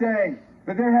Hospital that day,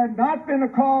 that there had not been a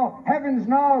call, heavens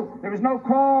no, there was no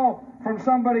call from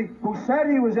somebody who said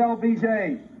he was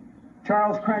LBJ.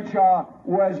 Charles Crenshaw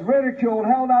was ridiculed,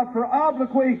 held out for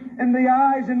obloquy in the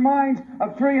eyes and minds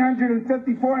of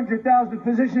 350, 400,000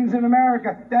 physicians in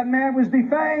America. That man was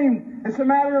defamed. It's a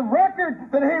matter of record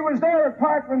that he was there at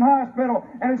Parkland Hospital.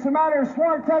 And it's a matter of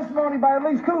sworn testimony by at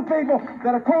least 2 people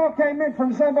that a call came in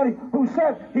from somebody who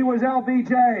said he was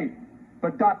LBJ.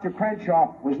 But Dr.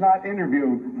 Crenshaw was not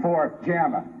interviewed for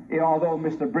JAMA, although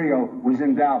Mr. Brio was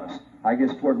in Dallas. I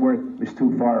guess Fort Worth is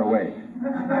too far away.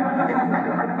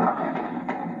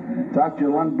 Dr.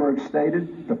 Lundberg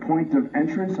stated the point of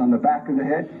entrance on the back of the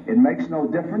head, it makes no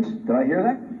difference. Did I hear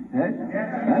that?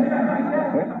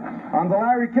 On the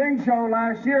Larry King show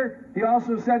last year, he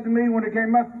also said to me when it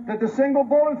came up that the single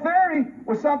bullet theory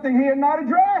was something he had not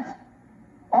addressed.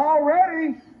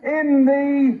 Already in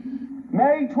the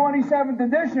May 27th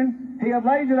edition, he had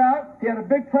laid it out. He had a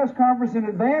big press conference in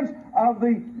advance of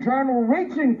the journal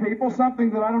reaching people, something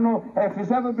that I don't know if has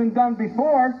ever been done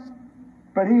before,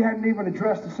 but he hadn't even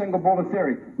addressed the single bullet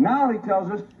theory. Now he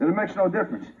tells us that it makes no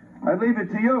difference. I leave it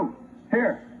to you.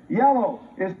 Here, yellow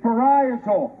is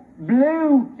parietal,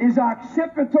 blue is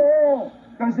occipital.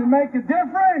 Does it make a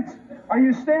difference? Are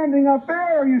you standing up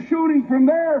there? Are you shooting from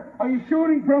there? Are you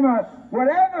shooting from a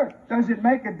whatever? Does it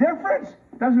make a difference?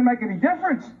 Doesn't make any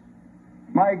difference.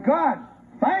 My God,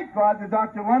 thank God that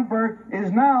Dr. Lundberg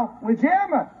is now with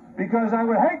JAMA, because I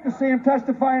would hate to see him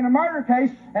testify in a murder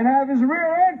case and have his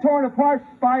rear end torn apart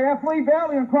by F. Lee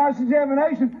Bailey on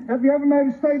cross-examination if he ever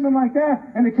made a statement like that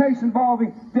in a case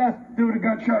involving death due to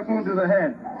gunshot wound to the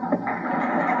head.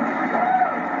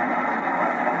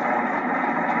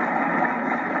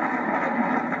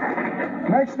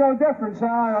 Makes no difference.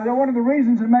 One of the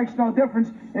reasons it makes no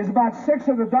difference is about 6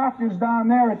 of the doctors down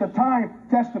there at the time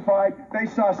testified they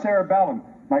saw cerebellum.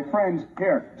 My friends,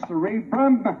 here,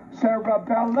 cerebrum,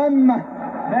 cerebellum,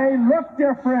 they look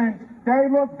different. They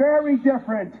look very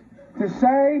different. To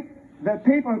say that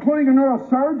people, including a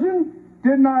neurosurgeon,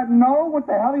 did not know what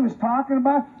the hell he was talking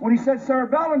about when he said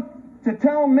cerebellum, to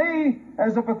tell me,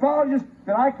 as a pathologist,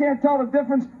 that I can't tell the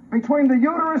difference between the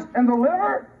uterus and the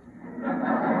liver?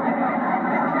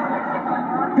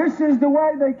 This is the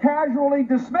way they casually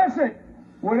dismiss it.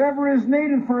 Whatever is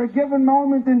needed for a given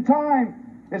moment in time,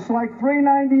 it's like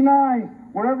 $3.99,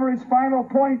 whatever its final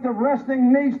point of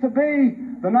resting needs to be.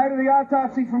 The night of the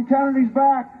autopsy from Kennedy's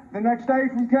back, the next day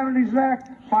from Kennedy's neck,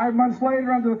 5 months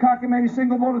later under the cockamamie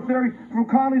single bullet theory from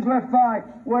Connolly's left thigh.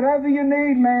 Whatever you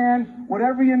need, man,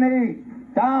 whatever you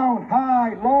need. Down,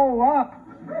 high, low, up.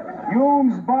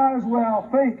 Humes, Boswell,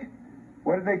 think.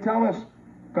 What did they tell us?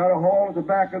 Got a hole at the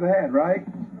back of the head, right?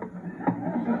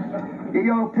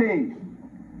 EOP,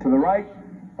 to the right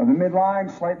of the midline,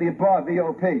 slightly above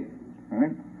EOP.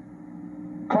 Right?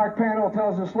 Clark Panel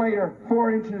tells us later,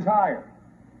 4 inches higher.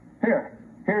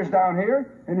 Here's down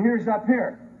here, and here's up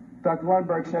here. Dr.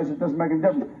 Lundberg says it doesn't make any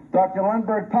difference. Dr.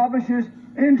 Lundberg publishes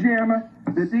in JAMA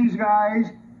that these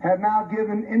guys have now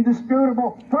given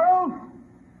indisputable proof.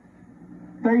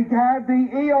 They had the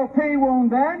EOP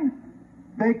wound then.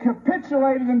 They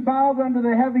capitulated and bowed under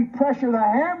the heavy pressure, the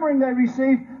hammering they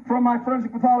received from my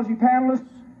forensic pathology panelists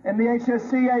in the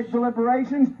HSCA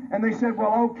deliberations, and they said,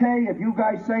 well, okay, if you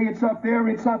guys say it's up there,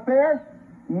 it's up there.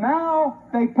 Now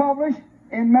they publish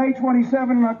in May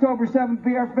 27 and October 7,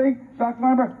 PRP, Dr.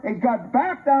 Lundberg, it got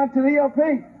back down to the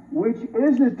EOP. Which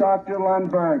is it, Dr.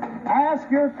 Lundberg? Ask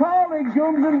your colleagues,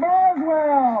 Humes and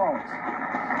Boswell.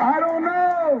 I don't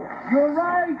know. You're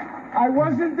right. I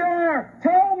wasn't there.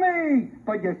 Tell me.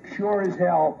 But you sure as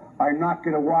hell are not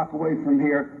going to walk away from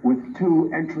here with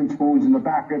 2 entrance wounds in the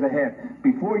back of the head.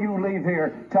 Before you leave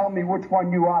here, tell me which one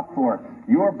you opt for.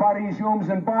 Your buddies, Humes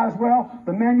and Boswell,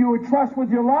 the men you would trust with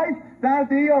your life down at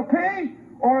the EOP,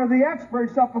 or the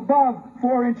experts up above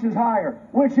 4 inches higher?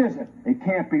 Which is it? It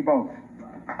can't be both.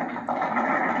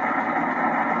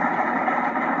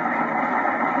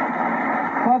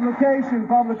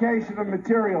 Publication of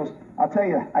materials. I'll tell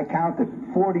you, I counted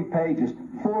 40 pages.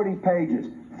 40 pages.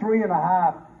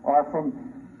 3.5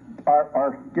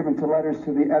 are given to letters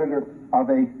to the editor of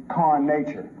a con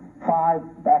Nature.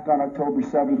 5 back on October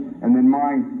 7th, and then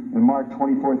mine in March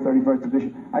 24th, 31st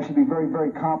edition. I should be very,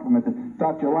 very complimented.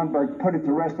 Dr. Lundberg put it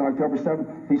to rest on October 7th.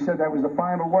 He said that was the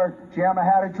final word. JAMA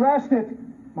had addressed it.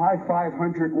 My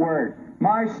 500 word.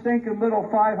 My stinking little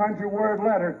 500-word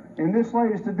letter in this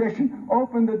latest edition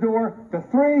opened the door to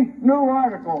 3 new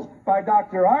articles by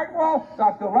Dr. Artwell,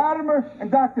 Dr. Latimer,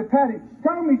 and Dr. Petty.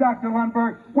 Tell me, Dr.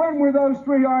 Lundberg, when were those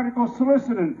 3 articles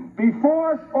solicited?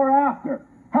 Before or after?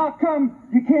 How come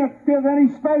you can't give any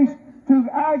space to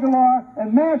Aguilar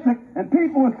and Mantic and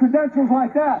people with credentials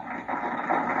like that?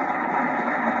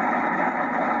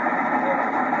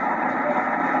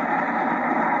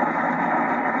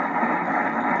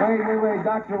 Wait.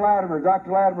 Dr. Latimer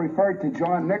referred to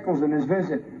John Nichols in his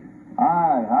visit.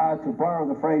 To borrow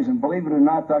the phrase, and believe it or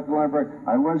not, Dr. Lundberg,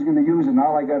 I was going to use it, and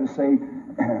all I got to say,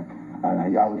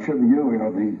 I'll attribute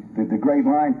you, the great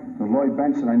line from Lloyd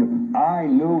Benson. I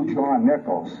knew John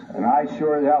Nichols, and I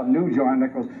sure as hell knew John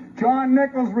Nichols. John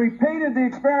Nichols repeated the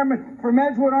experiment from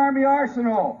Edgewood Army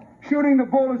Arsenal, shooting the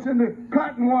bullets into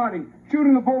cotton wadding,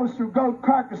 shooting the bullets through goat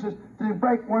carcasses to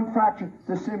break one fracture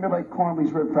to simulate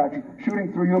Cornley's rib fracture,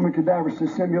 shooting through human cadavers to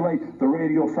simulate the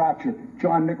radial fracture.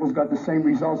 John Nichols got the same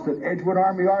results that Edgewood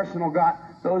Army Arsenal got.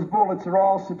 Those bullets are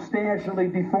all substantially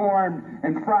deformed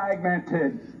and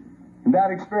fragmented. And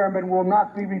that experiment will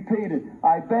not be repeated.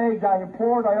 I begged, I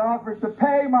implored, I offered to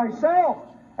pay myself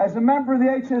as a member of the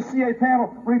HSCA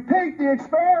panel. Repeat the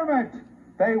experiment.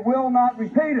 They will not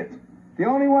repeat it. The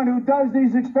only one who does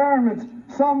these experiments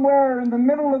somewhere in the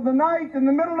middle of the night, in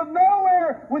the middle of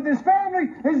nowhere, with his family,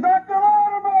 is Dr.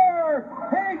 Latimer.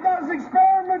 He does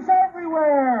experiments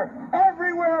everywhere.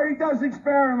 Everywhere he does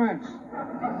experiments.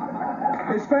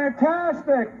 It's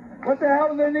fantastic. What the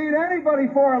hell do they need anybody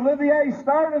for? Olivier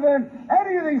Starter than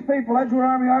any of these people, Edgewood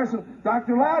Army Arsenal.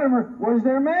 Dr. Latimer was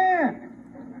their man.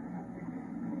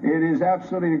 It is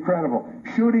absolutely incredible.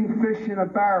 Shooting fish in a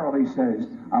barrel, he says.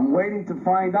 I'm waiting to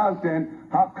find out then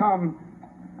how come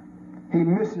he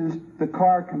misses the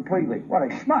car completely. What a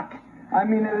schmuck. I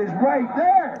mean, it is right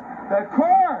there. The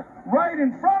car right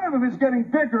in front of him is getting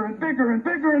bigger and bigger and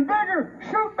bigger and bigger.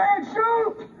 Shoot, man,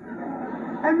 shoot!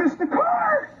 And miss the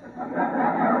car.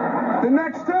 The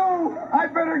next 2, I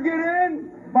better get in.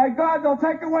 By God, they'll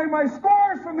take away my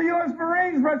scores from the U.S.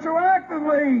 Marines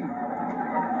retroactively.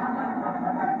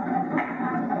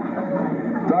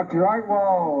 Dr.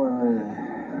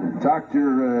 Artwell,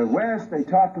 Dr. West, they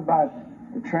talk about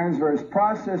the transverse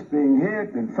process being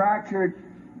hit and fractured,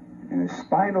 and the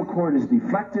spinal cord is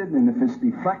deflected, and if it's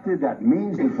deflected, that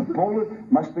means that the bullet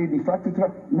must be deflected.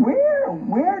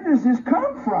 Where does this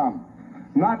come from?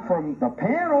 Not from the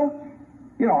panel.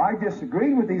 You know, I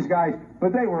disagreed with these guys,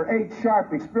 but they were 8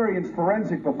 sharp, experienced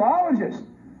forensic pathologists.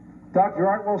 Dr.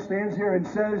 Artwell stands here and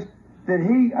says that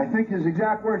he, I think his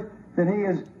exact words, that he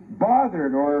is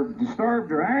bothered or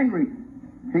disturbed or angry.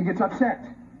 He gets upset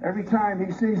every time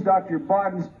he sees Dr.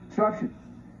 Bodden's instruction.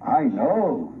 I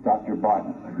know, Dr.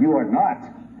 Bodden. You are not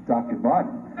Dr.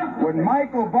 Bodden. When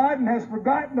Michael Bodden has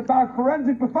forgotten about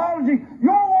forensic pathology, you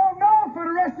won't know for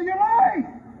the rest of your life.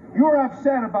 You're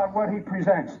upset about what he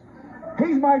presents.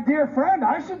 He's my dear friend.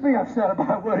 I should be upset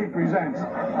about what he presents.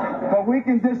 But we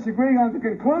can disagree on the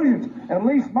conclusions. At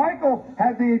least Michael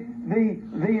had the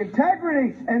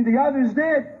integrity, and the others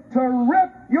did, to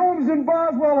rip Humes and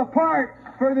Boswell apart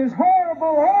for this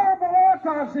horrible, horrible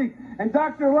autopsy. And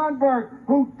Dr. Lundberg,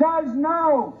 who does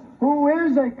know, who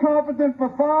is a competent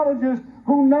pathologist,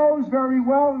 who knows very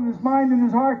well in his mind and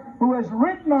his heart, who has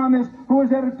written on this, who has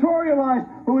editorialized,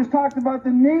 who has talked about the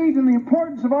need and the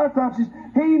importance of autopsies,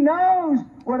 he knows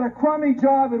what a crummy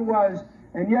job it was.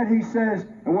 And yet he says,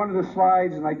 in one of the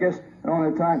slides, and I guess I don't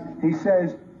have time, he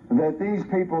says that these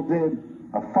people did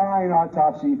a fine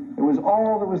autopsy. It was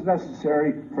all that was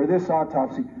necessary for this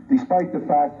autopsy, despite the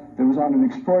fact that it was on an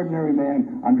extraordinary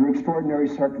man under extraordinary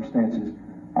circumstances.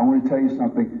 I want to tell you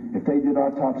something. If they did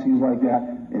autopsies like that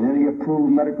in any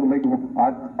approved medical legal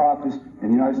office in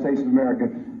the United States of America,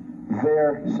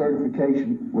 their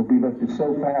certification would be lifted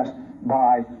so fast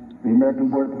by the American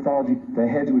Board of Pathology, the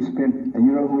heads would spin, and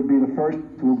you know who would be the first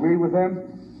to agree with them?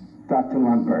 Dr.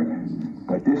 Lundberg.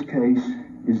 But this case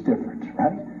is different,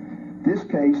 right? This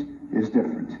case is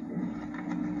different.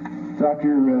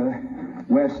 Dr.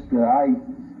 West,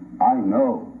 I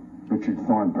know Richard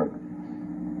Thornburg.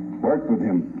 Worked with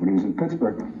him when he was in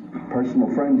Pittsburgh. Personal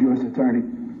friend, U.S. Attorney.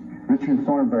 Richard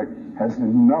Thornburg has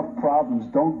enough problems.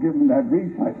 Don't give him that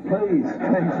reflex. Please,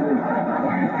 please.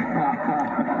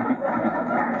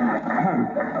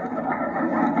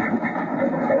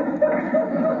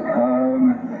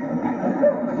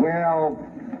 Well,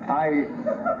 I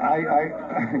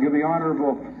give the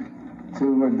honorable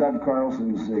to Doug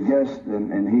Carlson's guest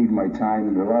and heed my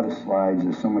time. There are a lot of slides.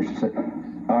 There's so much to say.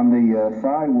 On the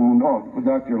thigh wound,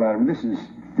 Dr. Latimer,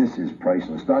 this is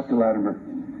priceless. Dr. Latimer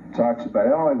talks about, I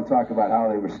don't like to talk about how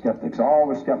they were skeptics. All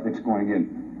were skeptics going in.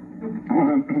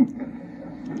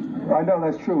 I know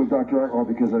that's true with Dr. Artwell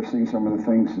because I've seen some of the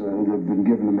things that have been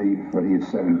given to me what he had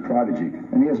said in Prodigy,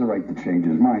 and he has a right to change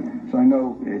his mind. So I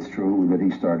know it's true that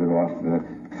he started off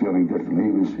feeling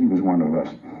differently. He was one of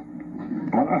us.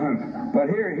 But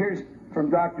here's from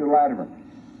Dr. Latimer.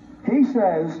 He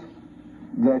says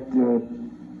that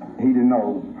he didn't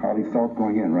know how he felt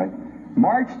going in, right?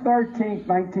 March 13th,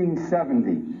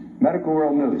 1970, Medical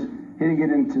World News. He didn't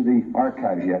get into the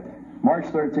archives yet. March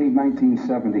 13th,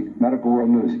 1970, Medical World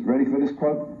News. Ready for this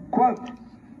quote? Quote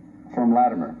from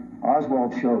Latimer.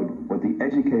 Oswald showed what the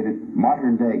educated,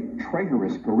 modern-day,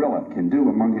 traitorous guerrilla can do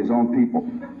among his own people,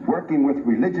 working with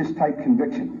religious-type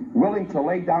conviction, willing to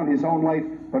lay down his own life,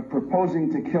 but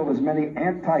proposing to kill as many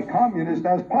anti-communists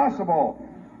as possible.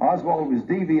 Oswald was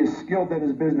devious, skilled at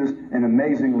his business, and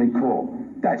amazingly cool.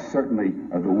 That's certainly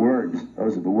the words.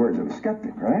 Those are the words of a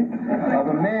skeptic, right? Of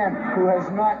a man who has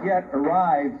not yet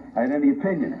arrived at any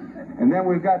opinion. And then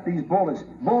we've got these bullets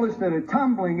that are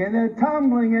tumbling, and they're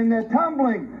tumbling, and they're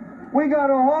tumbling. We got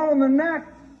a hole in the neck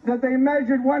that they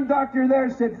measured. One doctor there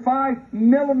said 5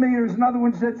 millimeters. Another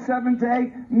one said 7 to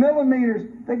 8 millimeters.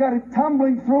 They got it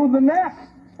tumbling through the neck.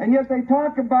 And yet they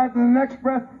talk about in the next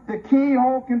breath the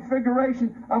keyhole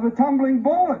configuration of a tumbling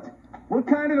bullet. What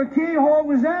kind of a keyhole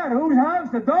was that? Whose house?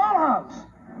 The dollhouse.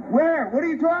 Where? What are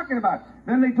you talking about?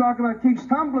 Then they talk about it keeps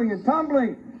tumbling and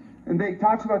tumbling. And they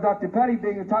talks about Dr. Petty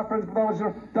being the top forensic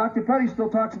pathologist. Dr. Petty still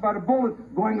talks about a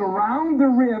bullet going around the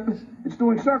rib. It's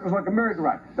doing circles like a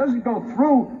merry-go-round. It doesn't go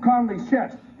through Conley's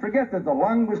chest. Forget that the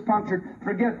lung was punctured.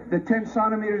 Forget the 10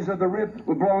 centimeters of the rib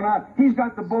were blown out. He's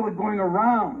got the bullet going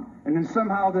around. And then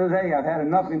somehow says, hey, I've had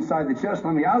enough inside the chest.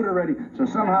 Let me out already. So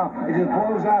somehow it just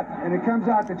blows out and it comes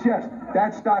out the chest.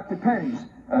 That's Dr. Petty's.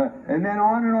 And then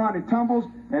on it tumbles.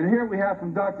 And here we have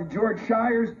from Dr. George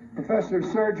Shires, professor of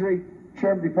surgery,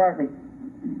 Chairman Department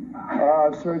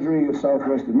of Surgery at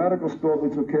Southwestern Medical School, who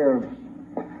took care of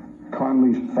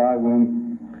Conley's thigh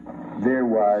wound. There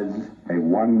was a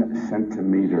 1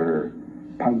 centimeter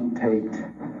punctate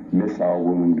missile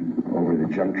wound over the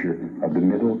juncture of the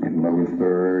middle and lower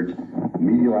thirds,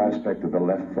 medial aspect of the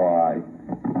left thigh.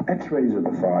 X-rays of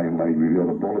the thigh and leg revealed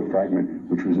a bullet fragment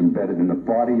which was embedded in the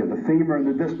body of the femur and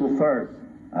the distal third.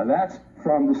 Now that's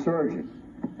from the surgeon.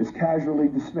 It's casually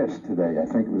dismissed today. I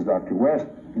think it was Dr. West.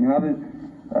 You know,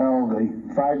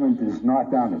 the fragment is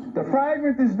not down there. The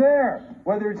fragment is there,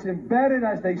 whether it's embedded,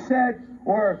 as they said,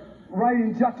 or right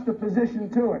in juxtaposition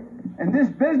to it. And this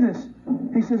business,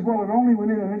 he says, well, it only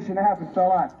went in 1.5 inches and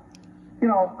fell out. You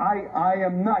know, I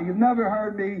am not. You've never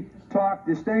heard me talk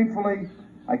disdainfully.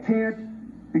 I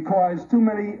can't, because too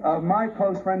many of my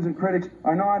close friends and critics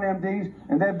are non-MDs,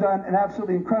 and they've done an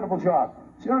absolutely incredible job.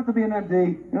 So you don't have to be an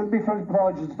MD, you don't have to be a forensic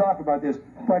pathologist to talk about this,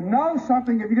 but know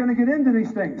something if you're going to get into these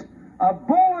things. A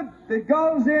bullet that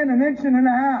goes in 1.5 inches,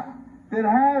 that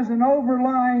has an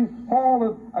overlying hole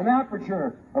of an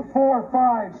aperture of 4,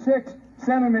 5, 6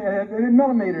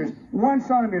 millimeters, 1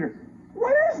 centimeter.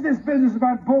 What is this business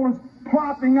about bullets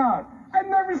plopping out? I've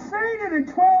never seen it in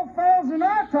 12,000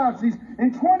 autopsies,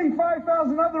 in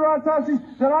 25,000 other autopsies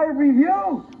that I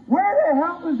reviewed. Where the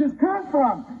hell does this come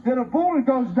from? That a bullet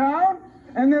goes down,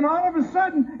 and then all of a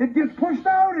sudden it gets pushed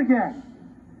out again.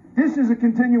 This is a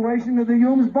continuation of the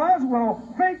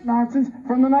Humes-Boswell fake nonsense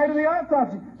from the night of the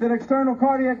autopsy, that external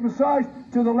cardiac massage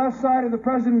to the left side of the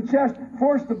president's chest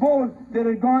forced the bullet that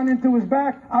had gone into his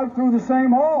back out through the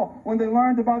same hole when they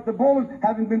learned about the bullet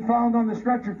having been found on the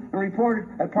stretcher and reported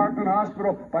at Parkland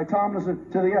Hospital by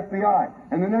Tomlinson to the FBI.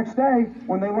 And the next day,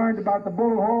 when they learned about the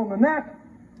bullet hole in the neck,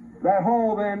 that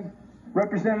hole then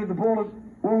represented the bullet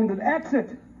wounded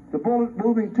exit. The bullet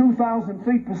moving 2,000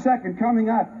 feet per second, coming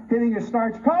out, hitting his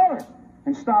starch collar,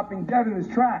 and stopping dead in his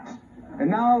tracks. And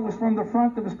now it was from the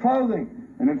front of his clothing.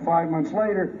 And then 5 months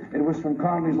later, it was from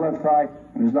Connolly's left thigh.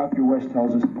 And as Dr. Wecht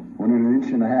tells us, within an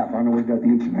inch and a half. I know we've got the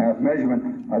inch and a half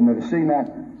measurement. I've never seen that.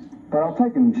 But I'll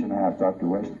take an inch and a half, Dr.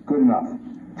 Wecht. Good enough.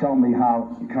 Tell me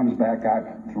how it comes back out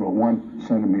through a 1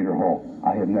 centimeter hole.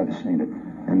 I have never seen it.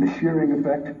 And the shearing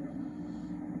effect?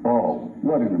 Oh,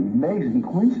 what an amazing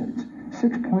coincidence.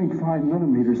 6.5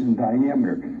 millimeters in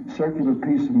diameter, circular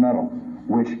piece of metal,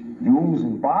 which Humes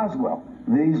and Boswell,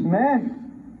 these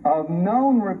men of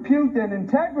known repute and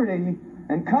integrity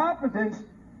and competence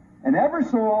and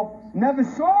Ebersol, never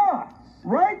saw.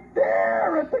 Right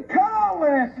there at the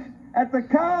cowlick. At the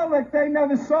cowlick, they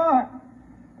never saw it.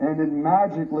 And it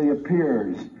magically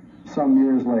appears some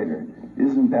years later.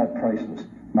 Isn't that priceless?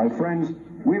 My friends,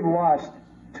 we've lost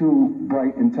two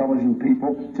bright, intelligent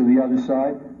people to the other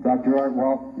side, Dr.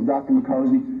 Artwell and Dr.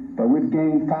 McCosey, but we've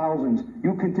gained thousands.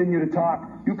 You continue to talk,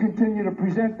 you continue to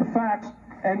present the facts,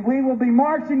 and we will be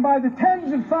marching by the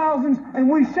tens of thousands, and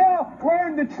we shall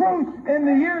learn the truth in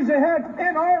the years ahead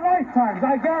in our lifetimes,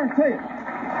 I guarantee it.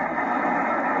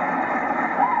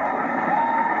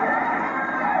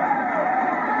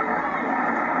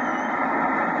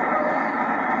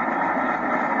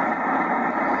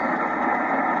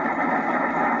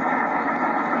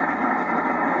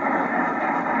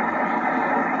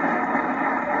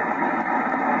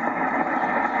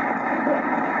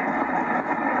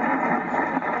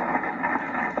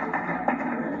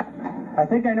 I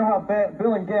think I know how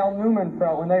Bill and Gail Newman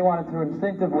felt when they wanted to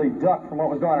instinctively duck from what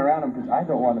was going around them, because I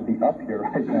don't want to be up here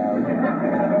right now.